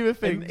grand scheme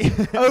of In-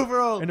 things,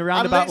 overall, in a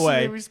roundabout and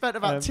literally way, we spent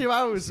about 2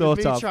 hours sort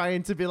with me of.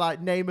 trying to be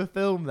like, name a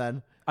film.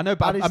 Then, I know, And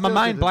but he my still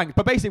mind didn't. blank.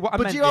 But basically, what I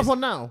but meant do you have is, one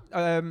now?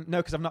 no,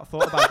 because I've not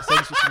thought about it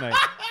since. You know.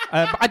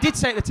 But I did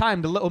say at the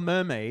time, The Little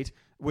Mermaid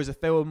was a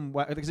film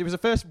where, because it was the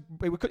first,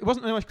 it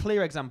wasn't the most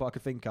clear example I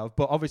could think of,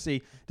 but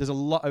obviously there's a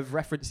lot of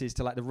references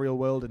to like the real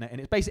world in it, and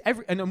it's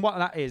basically and what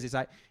that is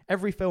like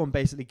every film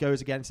basically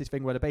goes against this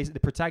thing where the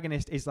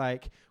protagonist is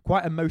like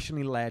quite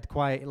emotionally led,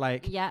 quite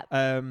like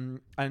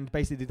and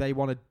basically they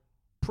want to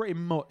pretty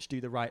much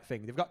do the right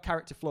thing. They've got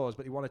character flaws,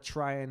 but they want to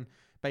try and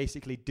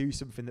basically do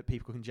something that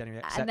people can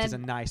genuinely accept as a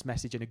nice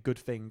message and a good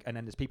thing, and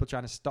then there's people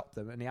trying to stop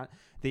them, and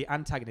the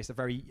antagonists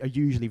are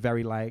usually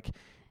very like,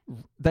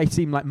 they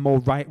seem like more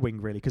right wing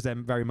really, because they're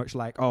very much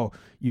like, oh,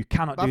 you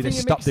cannot do this,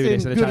 stop doing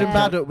this. Good and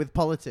bad up with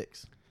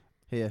politics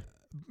here.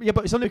 Yeah,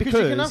 but it's only because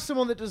you can have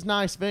someone that does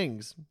nice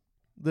things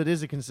that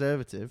is a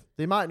conservative.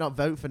 They might not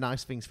vote for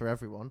nice things for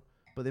everyone,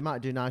 but they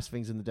might do nice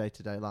things in the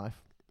day-to-day life.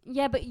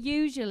 Yeah, but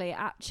usually,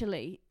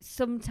 actually,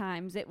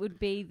 sometimes it would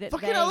be that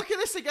Fucking hell, look at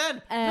this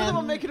again. Another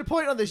one making a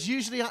point on this.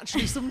 Usually,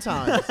 actually,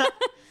 sometimes.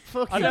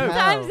 Fucking hell.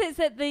 Sometimes it's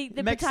that the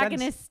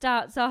protagonist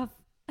starts off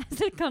as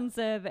a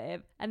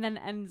conservative and then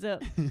ends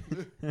up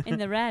in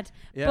the red.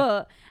 Yeah.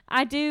 But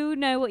I do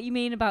know what you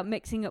mean about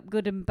mixing up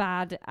good and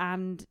bad.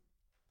 And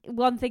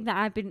one thing that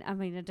I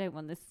don't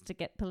want this to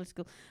get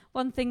political.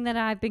 One thing that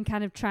I've been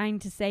kind of trying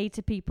to say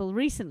to people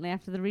recently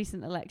after the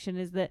recent election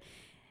is that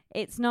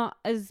it's not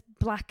as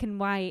black and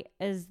white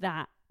as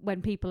that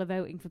when people are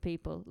voting for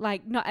people.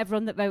 Like, not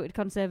everyone that voted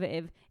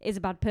Conservative is a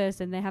bad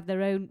person. They have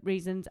their own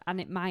reasons, and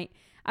it might...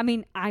 I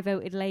mean, I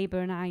voted Labour,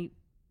 and I'm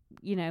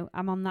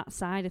on that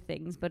side of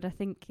things, but I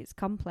think it's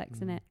complex,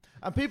 isn't it?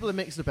 And people are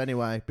mixed up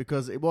anyway,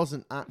 because it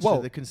wasn't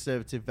actually the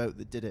Conservative vote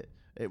that did it.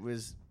 It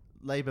was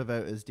Labour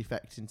voters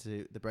defecting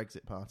to the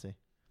Brexit Party.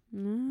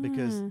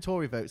 Because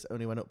Tory votes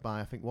only went up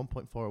by, I think,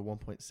 1.4 or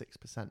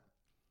 1.6%.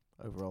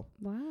 Overall.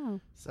 Wow.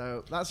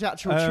 So that's the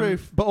actual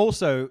truth. But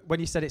also,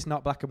 when you said it's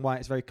not black and white,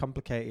 it's very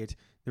complicated.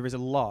 There is a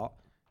lot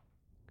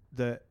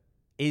that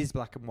is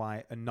black and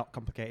white and not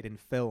complicated in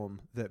film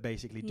that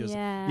basically does.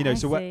 Yeah,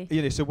 So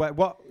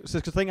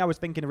the thing I was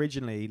thinking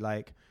originally,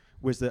 like,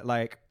 was that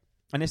like,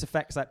 and this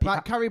affects like people.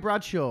 Like Carrie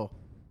Bradshaw.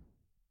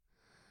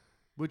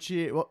 Would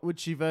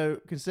she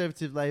vote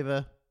Conservative,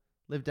 Labour,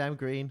 Live Down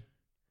Green?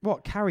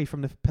 What, Carrie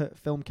from the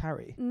film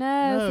Carrie?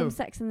 No, from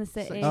Sex and the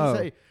City.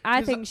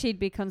 I think she'd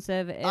be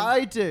Conservative.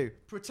 I do.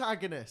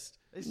 Protagonist.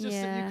 It's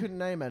just that you couldn't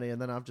name any,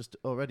 and then I've just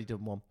already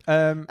done one.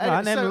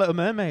 I named Little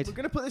Mermaid. We're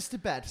going to put this to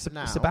bed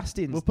now.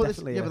 Sebastian's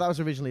definitely. But that was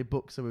originally a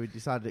book, so we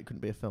decided it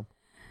couldn't be a film.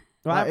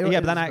 Right,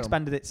 but then I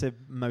expanded it to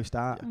most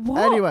art.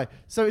 What? Anyway,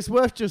 so it's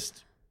worth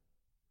just...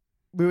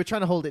 We were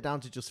trying to hold it down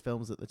to just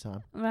films at the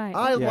time. Right.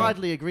 I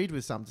widely agreed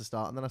with Sam to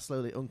start, and then I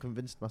slowly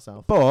unconvinced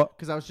myself. But...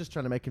 Because I was just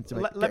trying to make him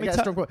get a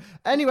strong point.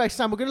 Anyway,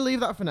 Sam, we're going to leave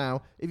that for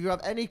now. If you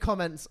have any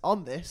comments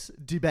on this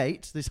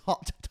debate, this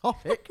hot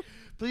topic,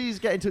 please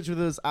get in touch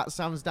with us at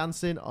Sam's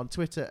Dancing on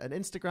Twitter and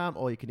Instagram,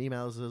 or you can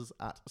email us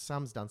at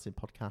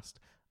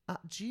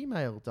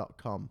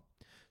samsdancingpodcast@gmail.com.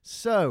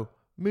 So,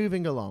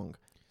 moving along.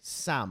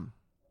 Sam,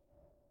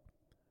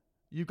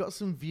 you've got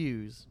some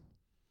views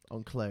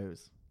on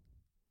clothes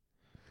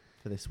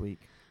for this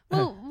week.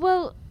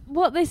 Well,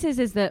 what this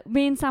is that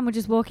me and Sam were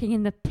just walking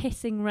in the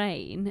pissing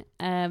rain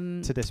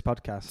to this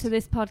podcast.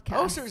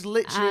 Oh, so it was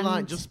literally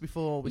like just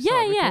before we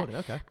started recording.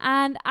 Okay.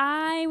 And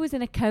I was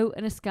in a coat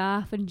and a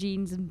scarf and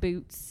jeans and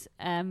boots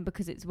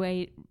because it's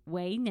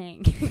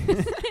waning.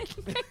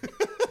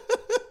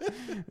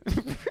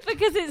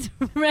 Because it's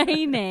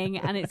raining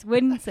and it's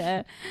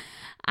winter.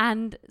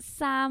 And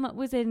Sam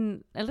was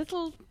in a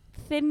little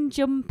thin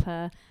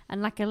jumper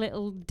and like a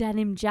little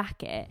denim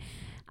jacket,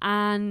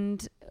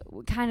 and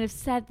kind of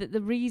said that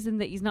the reason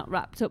that he's not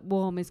wrapped up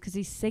warm is because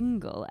he's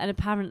single. And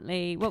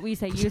apparently, what were you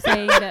saying? You were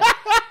saying that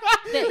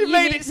it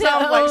made it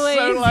sound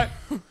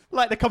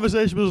like the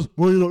conversation was,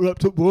 "Why are you not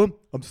wrapped up warm?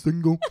 I'm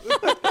single."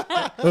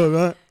 All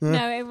right. Yeah.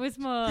 No, it was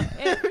more.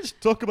 Let's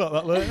talk about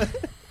that later.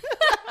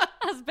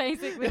 That's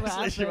basically what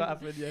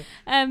happened. Yeah.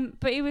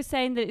 But he was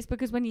saying that it's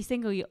because when you're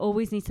single, you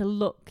always need to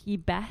look your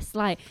best.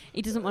 Like,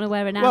 he doesn't want to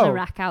wear an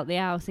anorak out the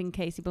house in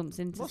case he bumps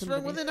into somebody. What's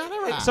wrong with an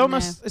anorak?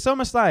 It's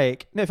almost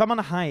like, if I'm on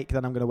a hike,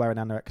 then I'm going to wear an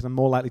anorak because I'm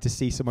more likely to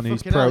see someone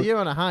who's pro. Hell, you're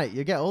on a hike,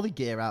 you get all the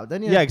gear out,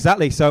 don't you? Yeah,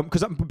 exactly. So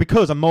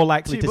because I'm more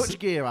likely Too much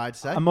gear, I'd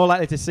say. I'm more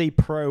likely to see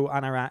pro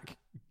anorak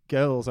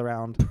girls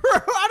around. Pro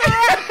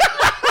anorak.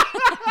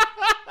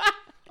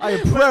 I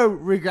am pro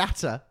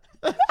regatta.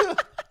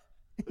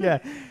 Yeah.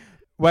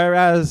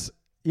 Whereas,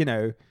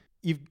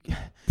 you've...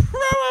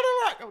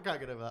 I can't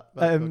get over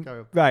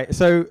that. Right,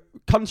 so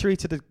contrary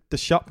to the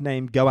shop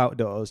name Go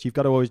Outdoors, you've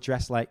got to always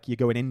dress like you're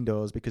going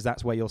indoors because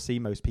that's where you'll see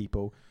most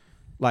people.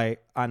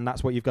 Like, and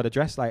that's what you've got to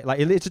dress like. Like,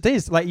 it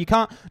is. Like, you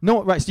can't...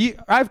 No, right, so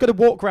I've got to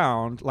walk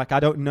around like I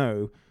don't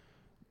know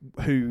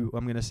who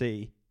I'm going to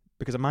see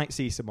because I might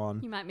see someone...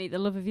 You might meet the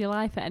love of your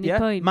life at any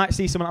point. Might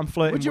see someone I'm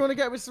flirting with. Would you want to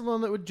get with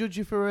someone that would judge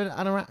you for an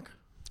anorak?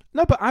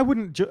 No, but I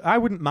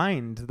wouldn't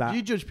mind that. Do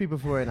you judge people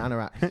for wearing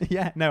anoraks?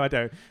 Yeah, no, I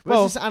don't. Where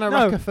does this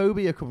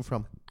anorakophobia come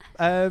from?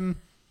 I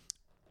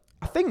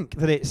think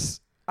that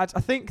I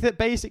think that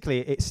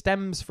basically it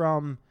stems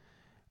from.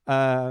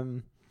 I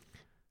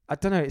I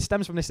don't know. It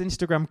stems from this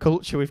Instagram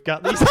culture we've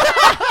got. These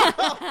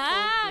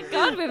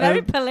God, we're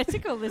very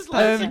political this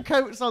There's time. loads of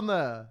coats on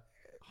there.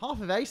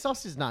 Half of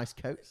ASOS is nice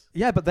coats.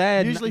 yeah, but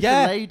they're Usually for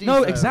yeah, ladies,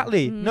 no, though.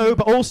 exactly. Mm. No,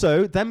 but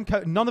also them.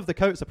 None of the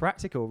coats are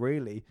practical,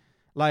 really.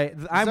 Like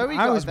Zoe I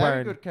got was a very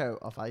wearing. good coat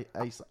off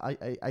ASOS.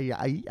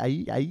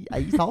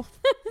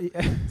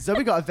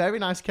 Zoe got a very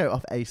nice coat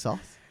off ASOS.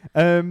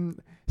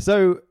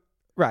 So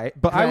right,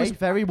 but I Grey, was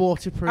very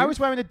waterproof. I was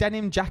wearing a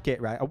denim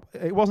jacket, right?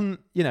 It wasn't,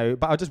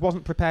 but I just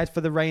wasn't prepared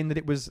for the rain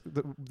that was so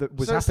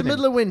happening. it's the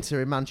middle of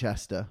winter in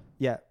Manchester,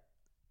 Yeah,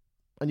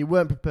 and you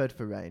weren't prepared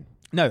for rain.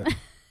 no,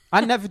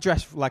 I never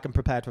dress like I'm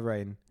prepared for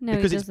rain No,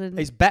 because he it's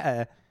doesn't.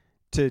 better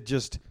to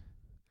just,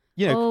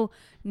 Oh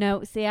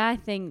no! See, I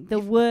think the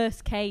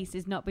worst case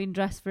is not being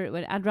dressed for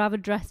it. I'd rather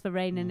dress for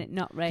rain and it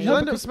not rain. You'll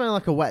end up smelling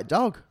like a wet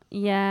dog.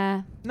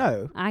 Yeah,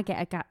 no. I'll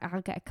get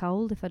a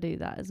cold if I do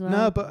that as well.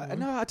 No, but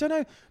no, I don't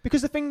know,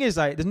 because the thing is,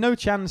 like, there's no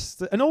chance,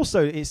 and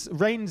also it's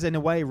rain's in a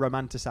way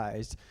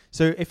romanticized.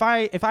 So if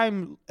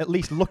I'm at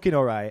least looking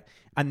all right,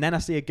 and then I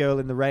see a girl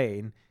in the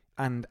rain,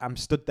 and I'm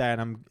stood there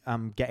and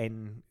I'm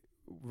getting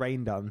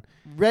rained on,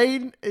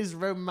 Rain is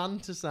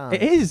romanticised.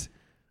 it is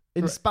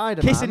In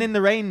Spider-Man. kissing in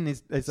the rain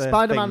is a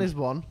Spider-Man thing. is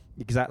one.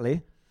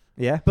 Exactly.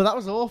 Yeah. But that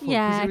was awful because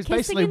Yeah, he was kissing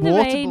basically in the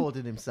rain.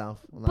 waterboarding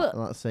himself on But-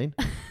 that scene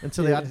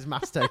until he had his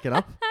mask taken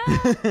off.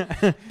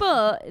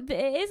 But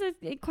it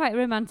is quite a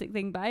romantic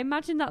thing. But I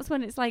imagine that's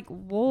when it's like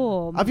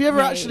warm. Have you ever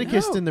rain. actually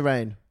kissed in the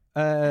rain?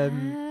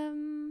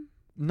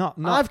 Not.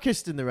 I've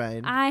kissed in the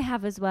rain. I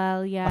have as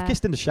well. Yeah. I've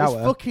kissed in the It's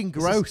shower. fucking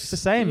gross. It's the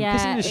same. Yeah,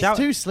 Kissing in the it's shower. It's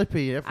too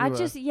slippy everywhere.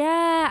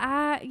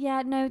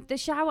 No, the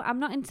shower. I'm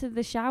not into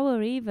the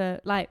shower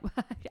either. Like,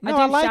 No,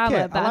 I do like shower,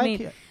 it. but I like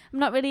mean, it. I'm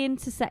not really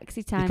into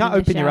sexy time. You can't in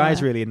the open your eyes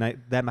shower. really, and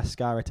like, their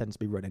mascara tends to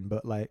be running.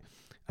 But like,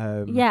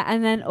 Yeah,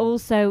 and then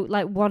also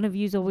like one of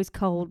you's always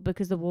cold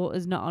because the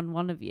water's not on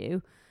one of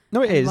you.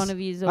 no, it and is. One of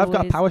you's I've got a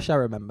always- power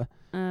shower, remember?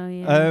 Oh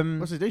yeah.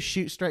 What's it do?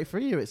 Shoot straight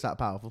through you. It's that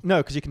powerful. No,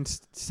 because you can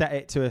set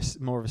it to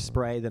more of a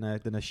spray than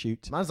a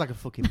shoot. Mine's like a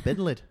fucking bin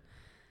lid.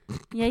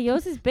 Yeah,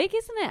 yours is big,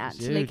 isn't it?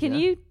 Actually, huge, can yeah.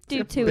 you do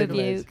It's a two big of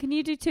you? lid. Can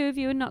you do two of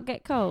you and not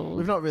get cold?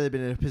 We've not really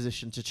been in a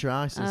position to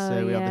try since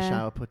Oh, we had the yeah.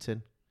 shower put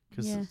in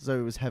because Yeah.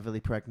 Zoe was heavily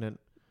pregnant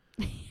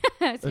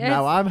It's- and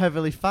now I'm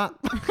heavily fat.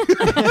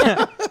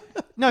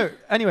 No,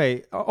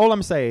 anyway, all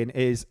I'm saying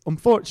is,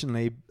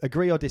 unfortunately,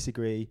 agree or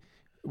disagree,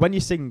 when you're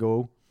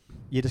single,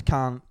 you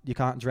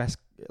can't dress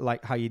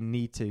like how you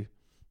need to,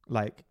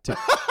 like to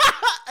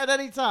At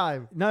any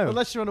time. No.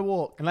 Unless you're on a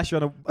walk. unless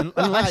you're on a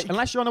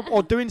unless you're on a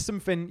or doing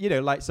something,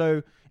 like,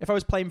 so if I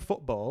was playing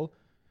football,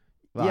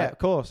 Right. yeah, of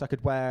course I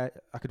could wear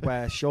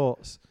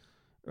shorts,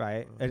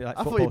 right? And, like,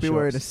 I thought football you'd be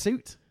wearing a shorts.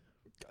 suit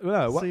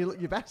No, so what? you look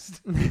your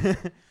best.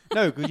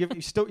 No, because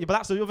you still. But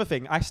that's the other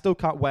thing. I still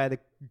can't wear the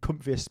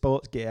comfiest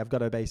sports gear. I've got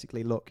to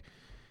basically look.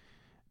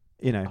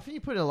 I think you're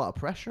putting a lot of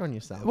pressure on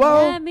yourself.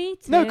 Well, yeah, me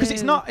too. no, because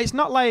it's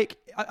not like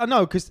I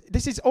know, because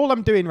this is all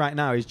I'm doing right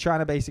now is trying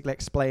to basically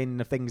explain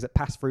the things that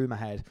pass through my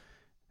head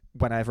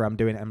whenever I'm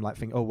doing it. I'm like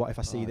thinking, oh, what if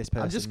I see Right. this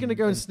person? I'm just going to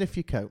go and sniff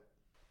your coat.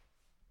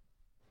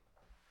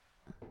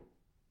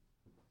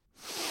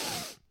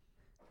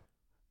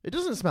 It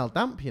doesn't smell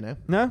damp, you know.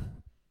 No,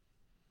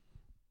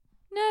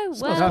 No, It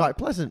smells well, quite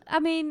pleasant. I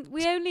mean,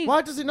 we only.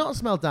 Why does it not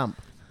smell damp?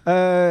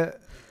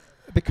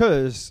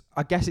 because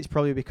I guess it's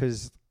probably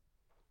because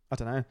I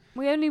don't know.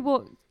 We only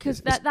walked because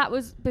It's- that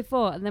was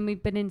before, and then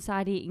we've been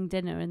inside eating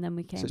dinner, and then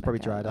we came. So it's back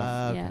probably out. dried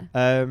up.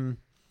 Yeah.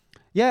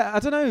 Yeah, I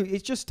don't know.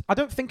 It's just I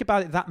don't think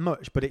about it that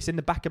much, but it's in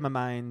the back of my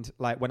mind,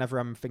 like whenever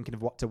I'm thinking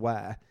of what to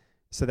wear.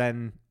 So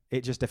then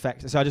it just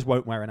affects. So I just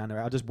won't wear an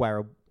anorak. I'll just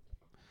wear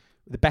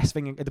the best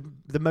thing,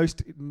 the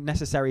most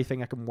necessary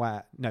thing I can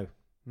wear. No,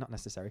 not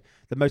necessary.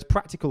 The most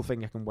practical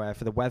thing I can wear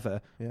for the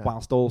weather, Yeah.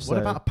 whilst also.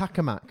 What about a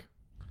Pack-A-Mac?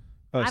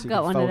 Oh, I've so you got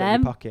can one of fold it in your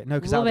them. pocket. No,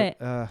 because Love it.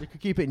 You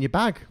could keep it in your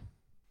bag.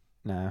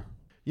 No.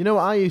 You know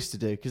what I used to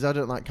do? Because I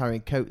don't like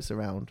carrying coats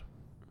around.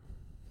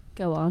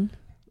 Go on.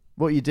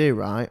 What you do,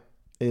 right,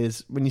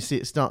 is when you see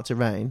it start to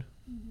rain,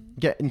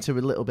 get into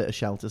a little bit of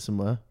shelter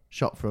somewhere,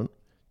 shop front,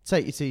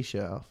 take your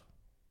T-shirt off,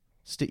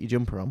 stick your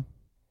jumper on,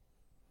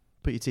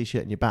 put your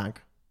T-shirt in your bag,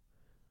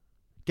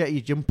 get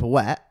your jumper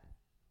wet,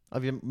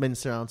 have your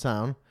mince around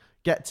town,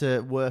 get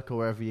to work or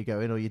wherever you're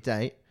going or your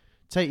date,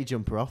 take your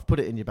jumper off, put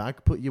it in your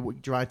bag, put your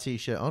dry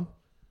T-shirt on.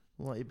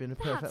 Like you've been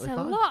That's perfectly a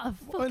fine. lot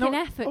of Well, fucking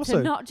no, effort also-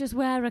 to not just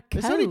wear a coat.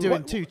 It's only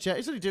doing What- two.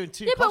 It's only doing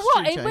two. Yeah, but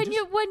costume what?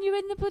 changes. When you're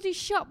in the bloody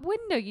shop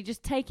window, you're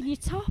just taking your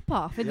top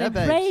off in Yeah, the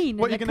babes. rain.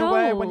 What are you and the going to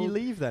wear when cold. you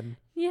leave then?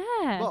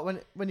 Yeah. What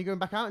when you're going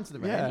back out into the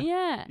rain? Yeah.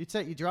 Yeah. You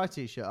take your dry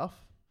T-shirt off.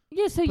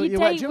 Yeah, so Put your your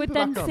wet date would jumper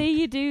then back on.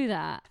 see you do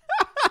that.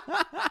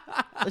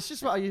 It's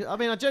just what I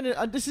mean. I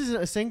genuinely, this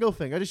isn't a single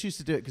thing. I just used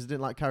to do it because I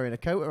didn't like carrying a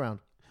coat around.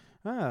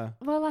 Ah.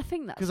 Well, I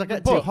think that's 'Cause I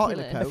get too hot in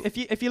a ridiculous.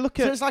 coat. If you look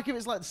So at it's like if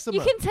it's like the summer.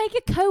 You can take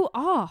a coat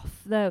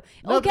off though,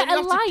 No, or but get you a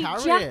have to light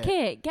carry it.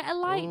 jacket. Get a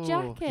light Oh,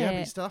 jacket. Yeah, but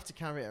you still have to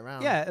carry it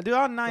around. there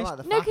are nice. Like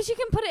the No, fact- because you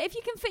can put it. If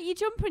you can fit your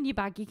jumper in your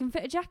bag, you can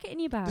fit a jacket in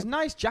your There's bag.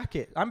 nice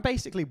jacket. I'm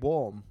basically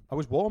warm. I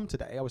was warm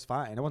today. I was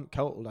fine. I wasn't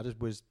cold. I just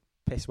was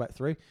piss wet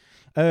through.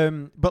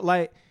 But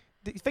like,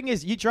 the thing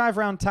is, you drive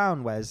around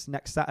town, Wes,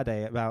 next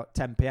Saturday at about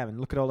 10 p.m. and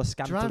look at all the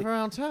scantily... Drive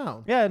around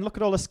town? Yeah, and look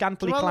at all the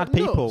scantily Do I clad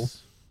look people.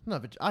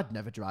 nuts? I'd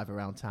never drive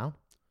around town.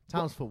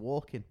 Town's for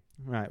walking.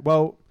 Right,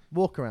 well...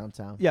 Walk around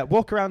town. Yeah,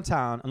 walk around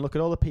town and look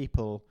at all the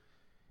people,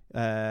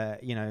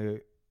 you know,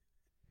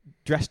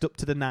 dressed up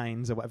to the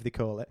nines or whatever they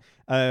call it.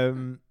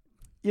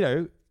 You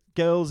know,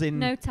 girls in...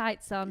 No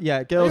tights on.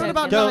 Yeah, girls... Are you on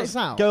about girls,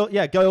 nights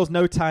out? girls,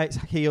 no tights,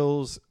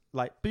 heels,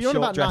 like But you're on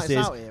short about nights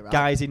dresses, out here, right?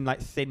 guys in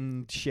like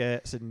thin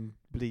shirts and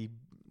bloody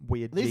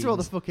weird These jeans. are all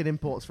the fucking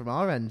imports from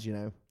our end, you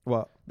know.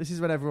 What? This is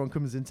when everyone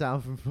comes in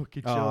town from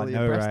fucking Oh, Chorley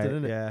no, and Preston, right,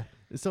 isn't it? yeah.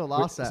 It's all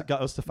our set. It's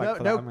got us to thank for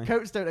that, No, haven't we?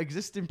 coats don't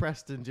exist in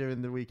Preston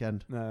during the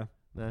weekend. No.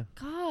 No.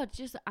 God,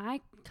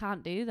 I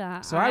can't do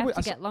that. So I I have would- to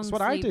that's get long what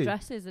I sleeve do.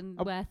 dresses and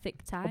wear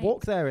thick ties. I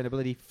walk there in a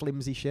bloody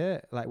flimsy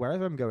shirt, like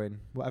wherever I'm going,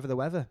 whatever the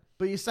weather.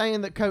 But you're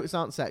saying that coats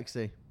aren't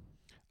sexy?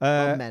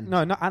 On men.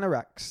 No, not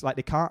anoraks. Like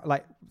they can't,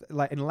 like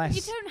unless...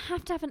 You don't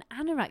have to have an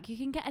anorak. You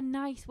can get a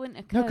nice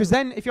winter coat. No, because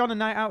then if you're on a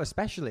night out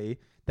especially,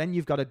 then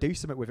you've got to do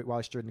something with it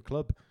whilst you're in the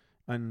club.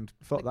 And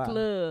fuck the that.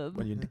 club.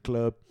 When you're in the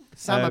club.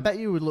 Sam, I bet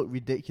you would look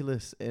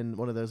ridiculous in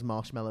one of those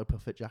marshmallow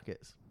puffet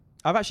jackets.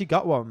 I've actually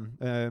got one,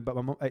 but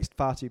it's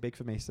far too big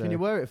for me. So Can you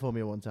wear it for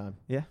me one time?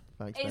 Yeah.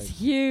 Thanks, It's babe.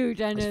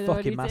 huge. I know. It's the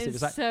fucking one. massive. It's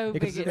It's like- so it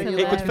big. could, It's it,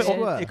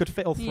 hilarious. it could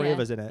fit all three of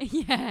us in it.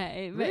 Yeah,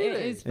 it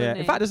Really? is funny. Yeah.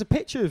 In fact, there's a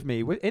picture of me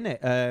in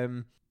it.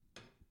 The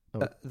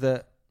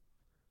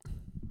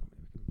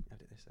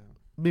edit this out.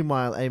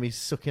 Meanwhile, Amy's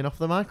sucking off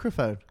the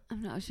microphone.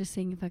 I'm not. I was just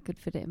seeing if I could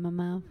fit it in my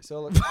mouth. It's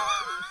all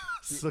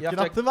Sucking have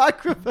to- off the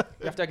microphone.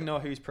 you have to ignore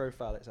whose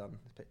profile it's on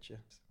the picture.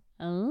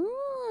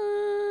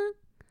 Oh.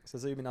 So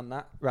zoom in on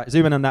that. Right,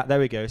 zoom in on that. There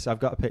we go. So I've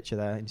got a picture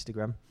there,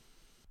 Instagram.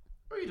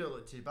 Oh, you don't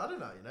look too bad in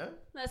that, you know.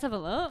 Let's have a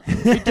look.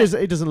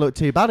 It doesn't look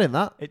too bad in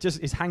that. It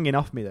just is hanging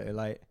off me though.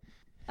 Like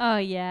Oh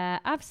yeah,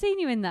 I've seen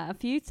you in that a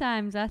few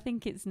times. I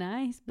think it's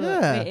nice, but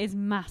Yeah. it is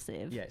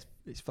massive. yeah,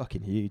 it's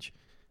fucking huge.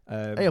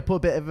 Hey, I'll put a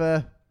bit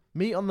of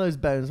meat on those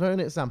bones,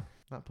 won't it, Sam?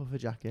 That puffer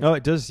jacket. Oh,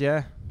 it does.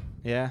 Yeah.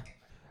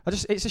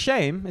 It's a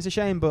shame. It's a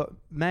shame, but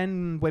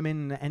men,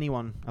 women,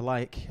 anyone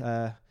alike.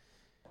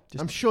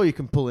 I'm sure you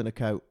can pull in a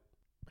coat.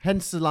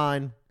 Hence the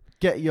line,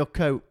 get your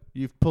coat,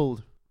 you've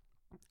pulled.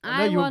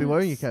 I know you wouldn't be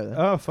wearing your coat then.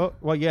 Oh fuck!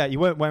 Well, yeah, you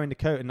weren't wearing the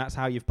coat, and that's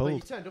how you've Well,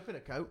 pulled. you turned up in a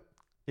coat.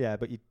 Yeah,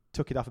 but you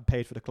took it off and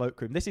paid for the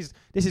cloakroom. This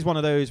is one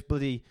of those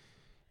bloody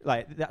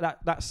like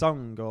that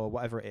song or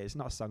whatever it is.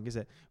 Not a song, is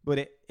it?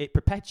 But it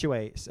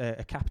perpetuates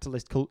a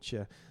capitalist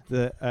culture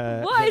that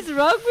What is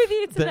wrong with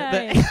you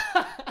today?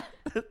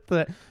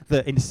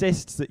 that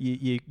insists that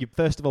you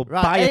first of all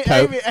Right, buy a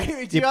coat.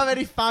 Amy, do you have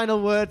any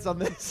final words on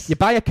this? You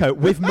buy a coat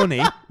with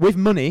money,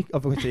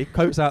 obviously,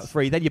 coats out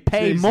free. Then you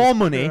pay Jesus more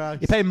money.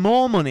 Christ. You pay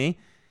more money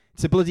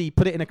to bloody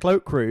put it in a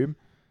cloakroom.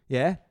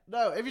 Yeah.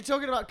 No, if you're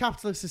talking about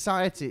capitalist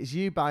society, it's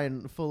you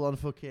buying full-on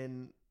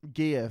fucking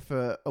gear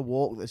for a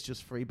walk that's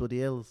just free bloody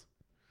hills.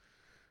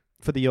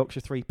 For the Yorkshire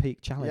Three Peak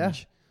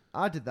Challenge.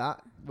 I did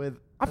that with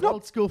I've an not-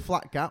 old school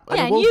flat cap Yeah, and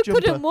a and wolf you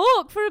jumper. couldn't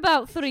walk for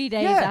about 3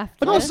 days after.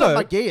 but That's also- not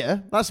my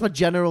gear. That's my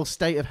general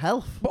state of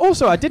health. But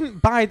also, I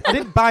didn't buy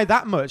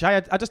that much. I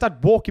just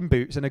had walking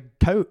boots and a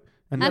coat.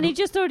 And he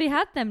just already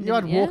had them, You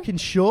had didn't you? walking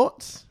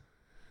shorts.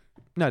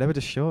 No, they were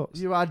just shorts.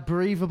 You had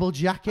breathable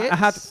jackets. I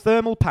had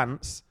thermal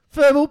pants.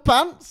 thermal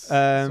pants.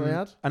 That's what I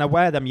had. And I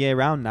wear them year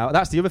round now.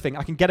 That's the other thing.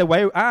 I can get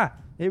away.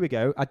 Here we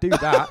go. I do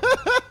that.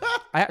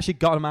 I actually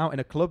got them out in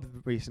a club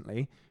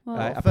recently. What?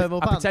 I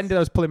Thermal pants? pretended I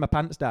was pulling my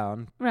pants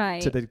down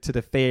Right. to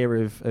the fear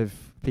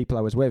of people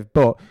I was with,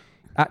 but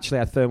actually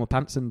I had thermal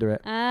pants under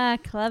it. Ah,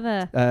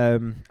 clever.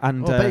 And I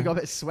bet you got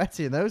a bit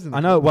sweaty in those. I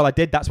know. Well, I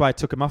did. That's why I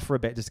took them off for a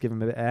bit, just to give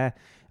them a bit of air.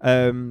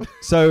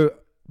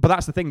 But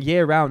that's the thing.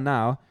 Year round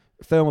now,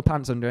 thermal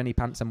pants under any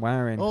pants I'm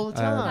wearing. All the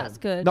time? That's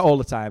good. Not all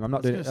the time. I'm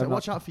not doing. So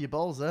watch out for your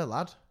balls there,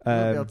 lad. You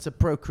won't be able to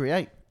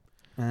procreate.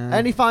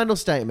 Any final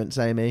statements,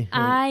 Amy?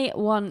 I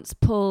once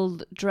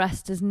pulled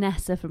dressed as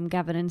Nessa from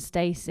Gavin and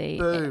Stacey.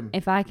 Boom.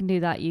 If I can do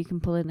that, you can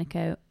pull in a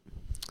coat.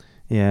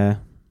 Yeah,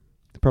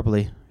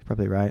 probably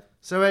right.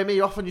 So, Amy,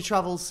 you off on your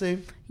travels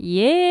soon?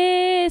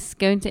 Yes,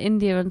 going to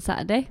India on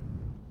Saturday.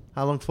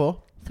 How long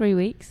for? 3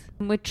 weeks.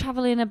 And we're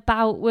travelling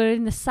about. We're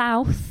in the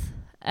south.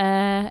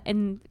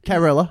 In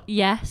Kerala.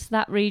 Yes,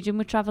 that region.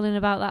 We're travelling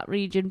about that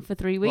region for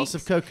 3 weeks. Lots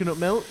of coconut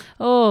milk.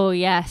 Oh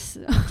yes.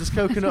 Does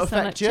coconut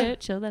Sound affect like you?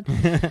 Churchill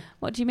then.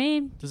 What do you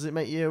mean? Does it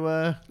make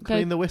you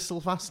clean the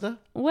whistle faster?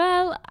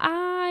 Well,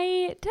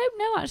 I don't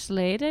know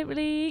actually. I don't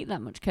really eat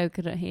that much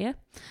coconut here.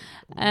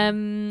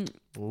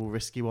 Oh,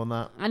 risky one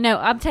that. I know.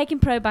 I'm taking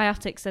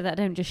probiotics so that I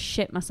don't just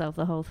shit myself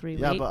the whole 3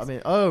 weeks. Yeah, but I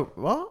mean, oh,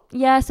 what?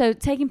 Yeah, so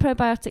taking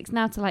probiotics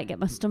now to like get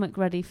my stomach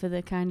ready for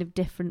the kind of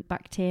different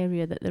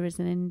bacteria that there is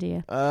in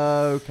India.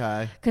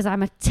 Okay. Because I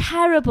have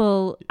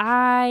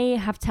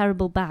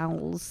terrible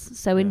bowels,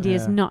 so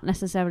India's not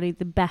necessarily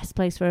the best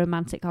place for a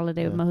romantic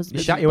holiday with my You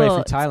husband. shot your way from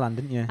but Thailand,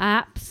 didn't you? I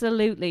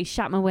absolutely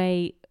shat my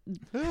way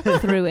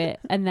through it,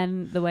 and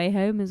then the way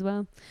home as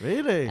well.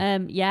 Really?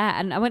 Yeah,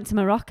 and I went to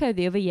Morocco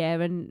the other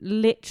year and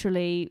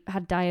literally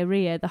had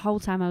diarrhea the whole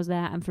time I was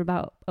there, and for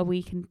about a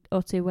week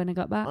or two when I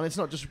got back. And it's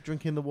not just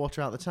drinking the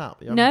water out the tap.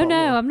 You have a No,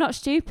 bottle of- I'm not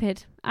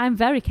stupid. I'm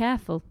very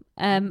careful.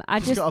 I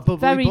She's just got a bubbly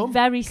very, bum.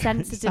 very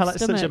sensitive Sound like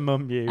stomach. such a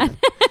mum, you.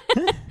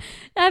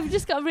 I've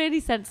just got a really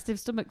sensitive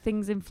stomach.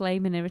 Things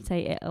inflame and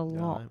irritate it a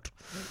lot.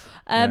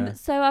 Yeah.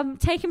 So I'm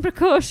taking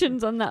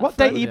precautions on that. What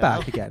date front. are you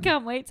back again?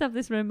 Can't wait to have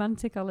this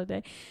romantic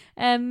holiday.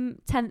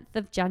 10th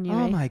of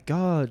January. Oh my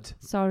God.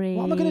 Sorry.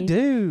 What am I going to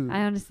do?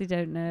 I honestly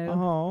don't know.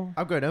 Oh.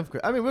 I'm going home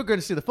for I mean, we're going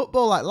to see the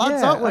football like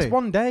lads, yeah, aren't we? that's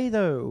one day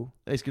though.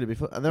 It's going to be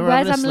fun. And then we're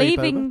Whereas having I'm a sleepover.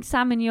 leaving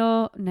Sam and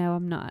your... No,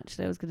 I'm not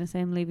actually. I was going to say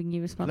I'm leaving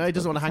you responsible. No, he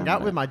doesn't want to for hang Sam, out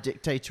but- with my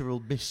dictatorial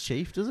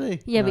mischief, does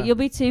he? Yeah, No. but you'll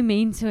be too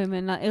mean to him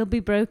and like, he'll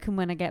be broken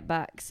when I get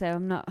back, so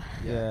I'm not...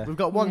 Yeah. We've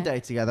got one Yeah. day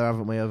together,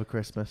 haven't we, over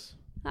Christmas?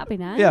 That'd be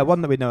nice. Yeah,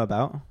 one that we know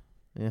about.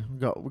 Yeah,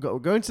 we're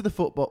going to the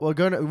football. We'll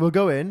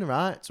go in,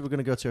 right? So we're going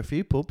to go to a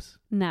few pubs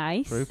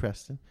Nice. through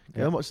Preston. Go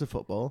Yeah. and watch the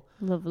football,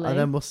 Lovely. and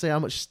then we'll see how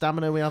much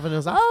stamina we have in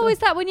us after. Oh, is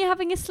that when you're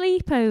having a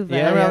sleepover?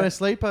 Yeah, we're Yeah. having a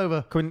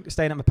sleepover.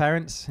 Staying at my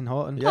parents in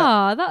Horton.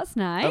 Yeah. Oh, that's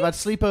nice. I've had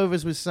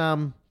sleepovers with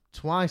Sam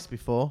twice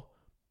before.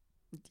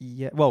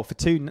 Yeah. Well, for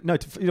two. No,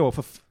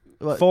 for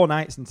What? 4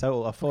 nights in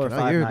total, or 4 or No,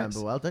 5 you nights.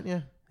 remember well, don't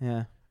you?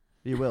 Yeah.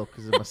 You will,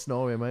 because of my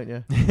snoring, won't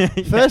you? Yeah.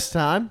 First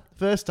time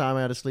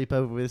I had a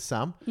sleepover with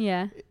Sam.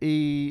 Yeah.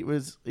 He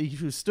was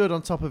stood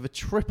on top of a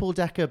triple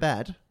decker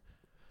bed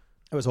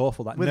It was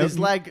awful. That with no, his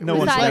leg, no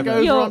with one's his leg done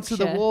over that. onto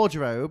the Yorkshire.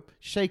 wardrobe,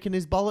 shaking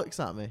his bollocks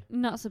at me.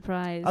 Not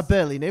surprised. I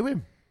barely knew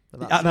him. at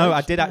that I know.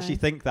 I stage. did actually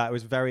Nice. think that it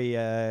was very.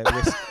 It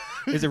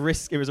was a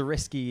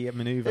risky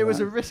maneuver. It was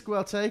that. a risk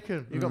well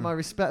taken. You got Mm. my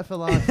respect for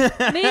life.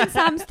 Me and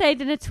Sam stayed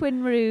in a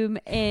twin room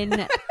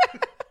in...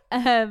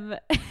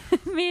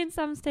 me and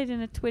Sam stayed in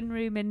a twin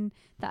room in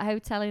that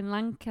hotel in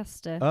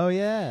Lancaster. Oh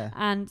yeah.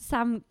 And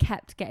Sam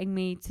kept getting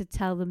me to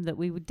tell them that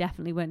we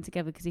definitely weren't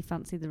together because he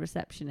fancied the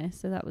receptionist.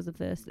 So that was the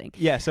first thing.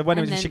 Yeah. So when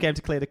And she then- came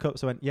to clear the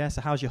cups, I went, "Yeah.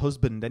 So how's your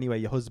husband? Anyway,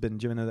 your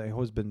husband. Do you know that your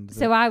husband?"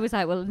 So I was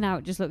like, well, now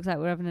it just looks like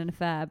we're having an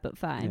affair, but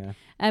fine.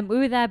 Yeah. We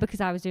were there because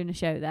I was doing a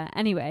show there.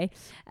 Anyway,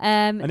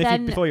 And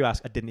then before you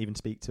ask, I didn't even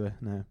speak to her.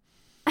 No.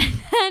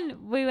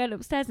 then we went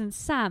upstairs and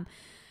Sam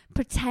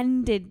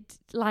pretended,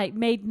 like,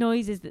 made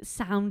noises that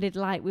sounded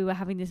like we were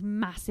having this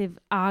massive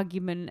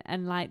argument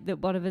and like that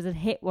one of us had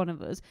hit one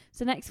of us.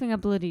 So next thing I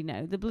bloody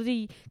know, the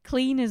bloody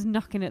cleaner's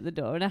knocking at the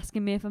door and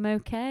asking me if I'm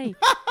okay.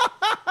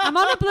 I'm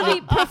on a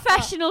bloody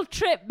professional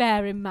trip,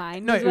 bear in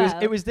mind. No, as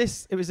it was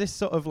this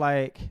sort of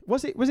like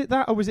was it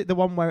that, or was it the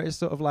one where it's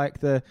sort of like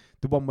the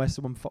one where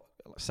someone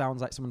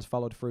sounds like someone's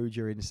followed through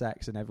during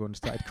sex and everyone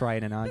started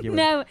crying and arguing?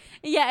 No,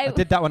 yeah. I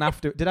did that one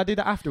after. Did I do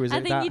that after? Was I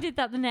it think that? you did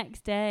that the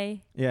next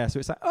day. Yeah, so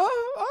it's like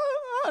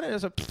and it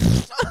was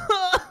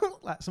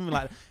like something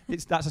like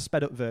that's a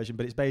sped up version,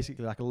 but it's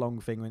basically like a long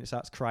thing when it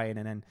starts crying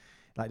and then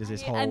like there's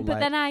this whole But like,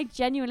 then I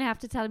genuinely have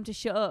to tell him to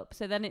shut up,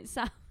 so then it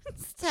sounds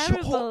 "Shut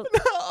terrible. up."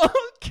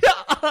 Oh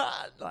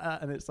God! Like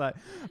that, and it's like,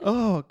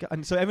 oh God.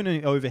 And so everyone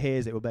who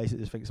overhears it will basically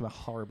just think something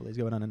horrible is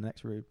going on in the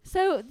next room.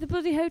 So the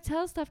bloody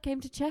hotel staff came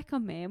to check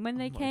on me, and when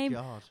they Oh my came,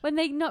 God. when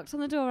they knocked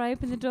on the door, I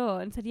opened the door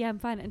and said, "Yeah, I'm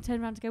fine," and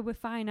turned around to go, "We're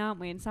fine, aren't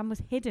we?" And Sam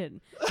was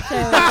hidden.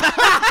 So,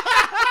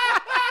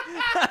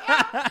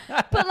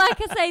 but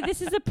like I say,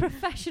 this is a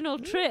professional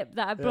trip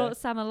that I brought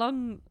Sam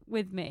along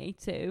with me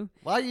to.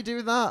 Why are you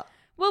doing that?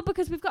 Well,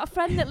 because we've got a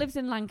friend that lives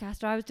in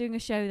Lancaster. I was doing a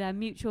show there,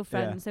 mutual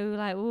friend. Yeah. So we were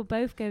like, we'll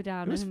both go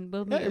down It was- and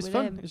we'll Yeah, meet it's up with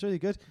fun. him. It's really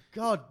good.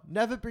 God,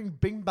 never bring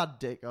Bing Bad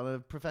Dick on a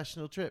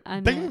professional trip. I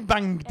know. Bing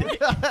bang dick.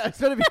 It's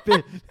going to be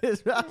bin.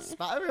 It's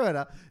spat everywhere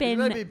now. Bin It's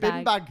going to be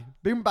bin bag. bag.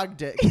 Bin bag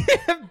dick.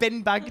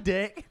 Bin bag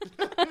dick.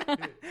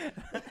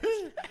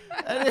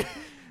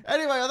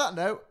 Anyway, on that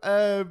note,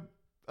 I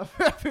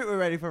think we're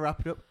ready for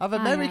wrapping up. Have a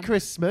I Merry am.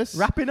 Christmas.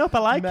 Wrapping up, I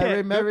like Merry,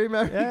 it. Merry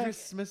Yeah.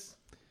 Christmas.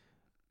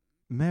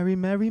 Merry,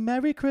 merry,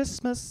 merry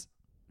Christmas.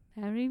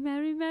 Merry,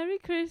 merry, merry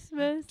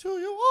Christmas. To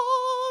you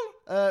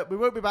all. We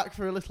won't be back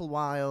for a little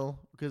while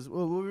because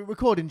we'll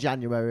record in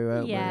January,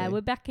 won't we? Yeah,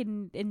 we're back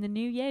in the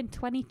new year in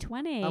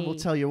 2020. And we'll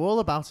tell you all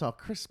about our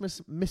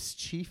Christmas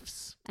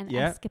mischiefs. and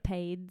Yeah.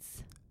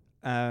 escapades.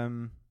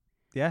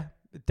 Yeah,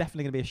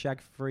 definitely gonna be a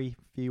shag-free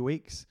few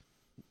weeks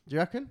Do you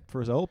reckon?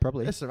 for us all,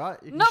 probably. It's all right.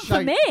 You can Not for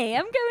shag- me.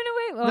 I'm going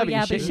away. Oh, but you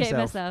yeah, I'll be shit shitting yourself.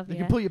 myself. You Yeah.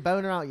 can pull your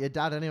boner out your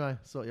dad anyway.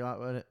 Sort you out,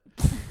 won't it?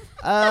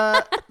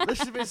 This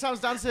has been Sam's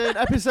Dancing,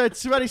 episode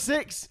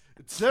 26.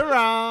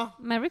 Ta-ra!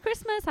 Merry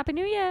Christmas. Happy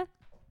New Year.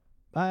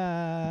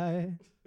 Bye.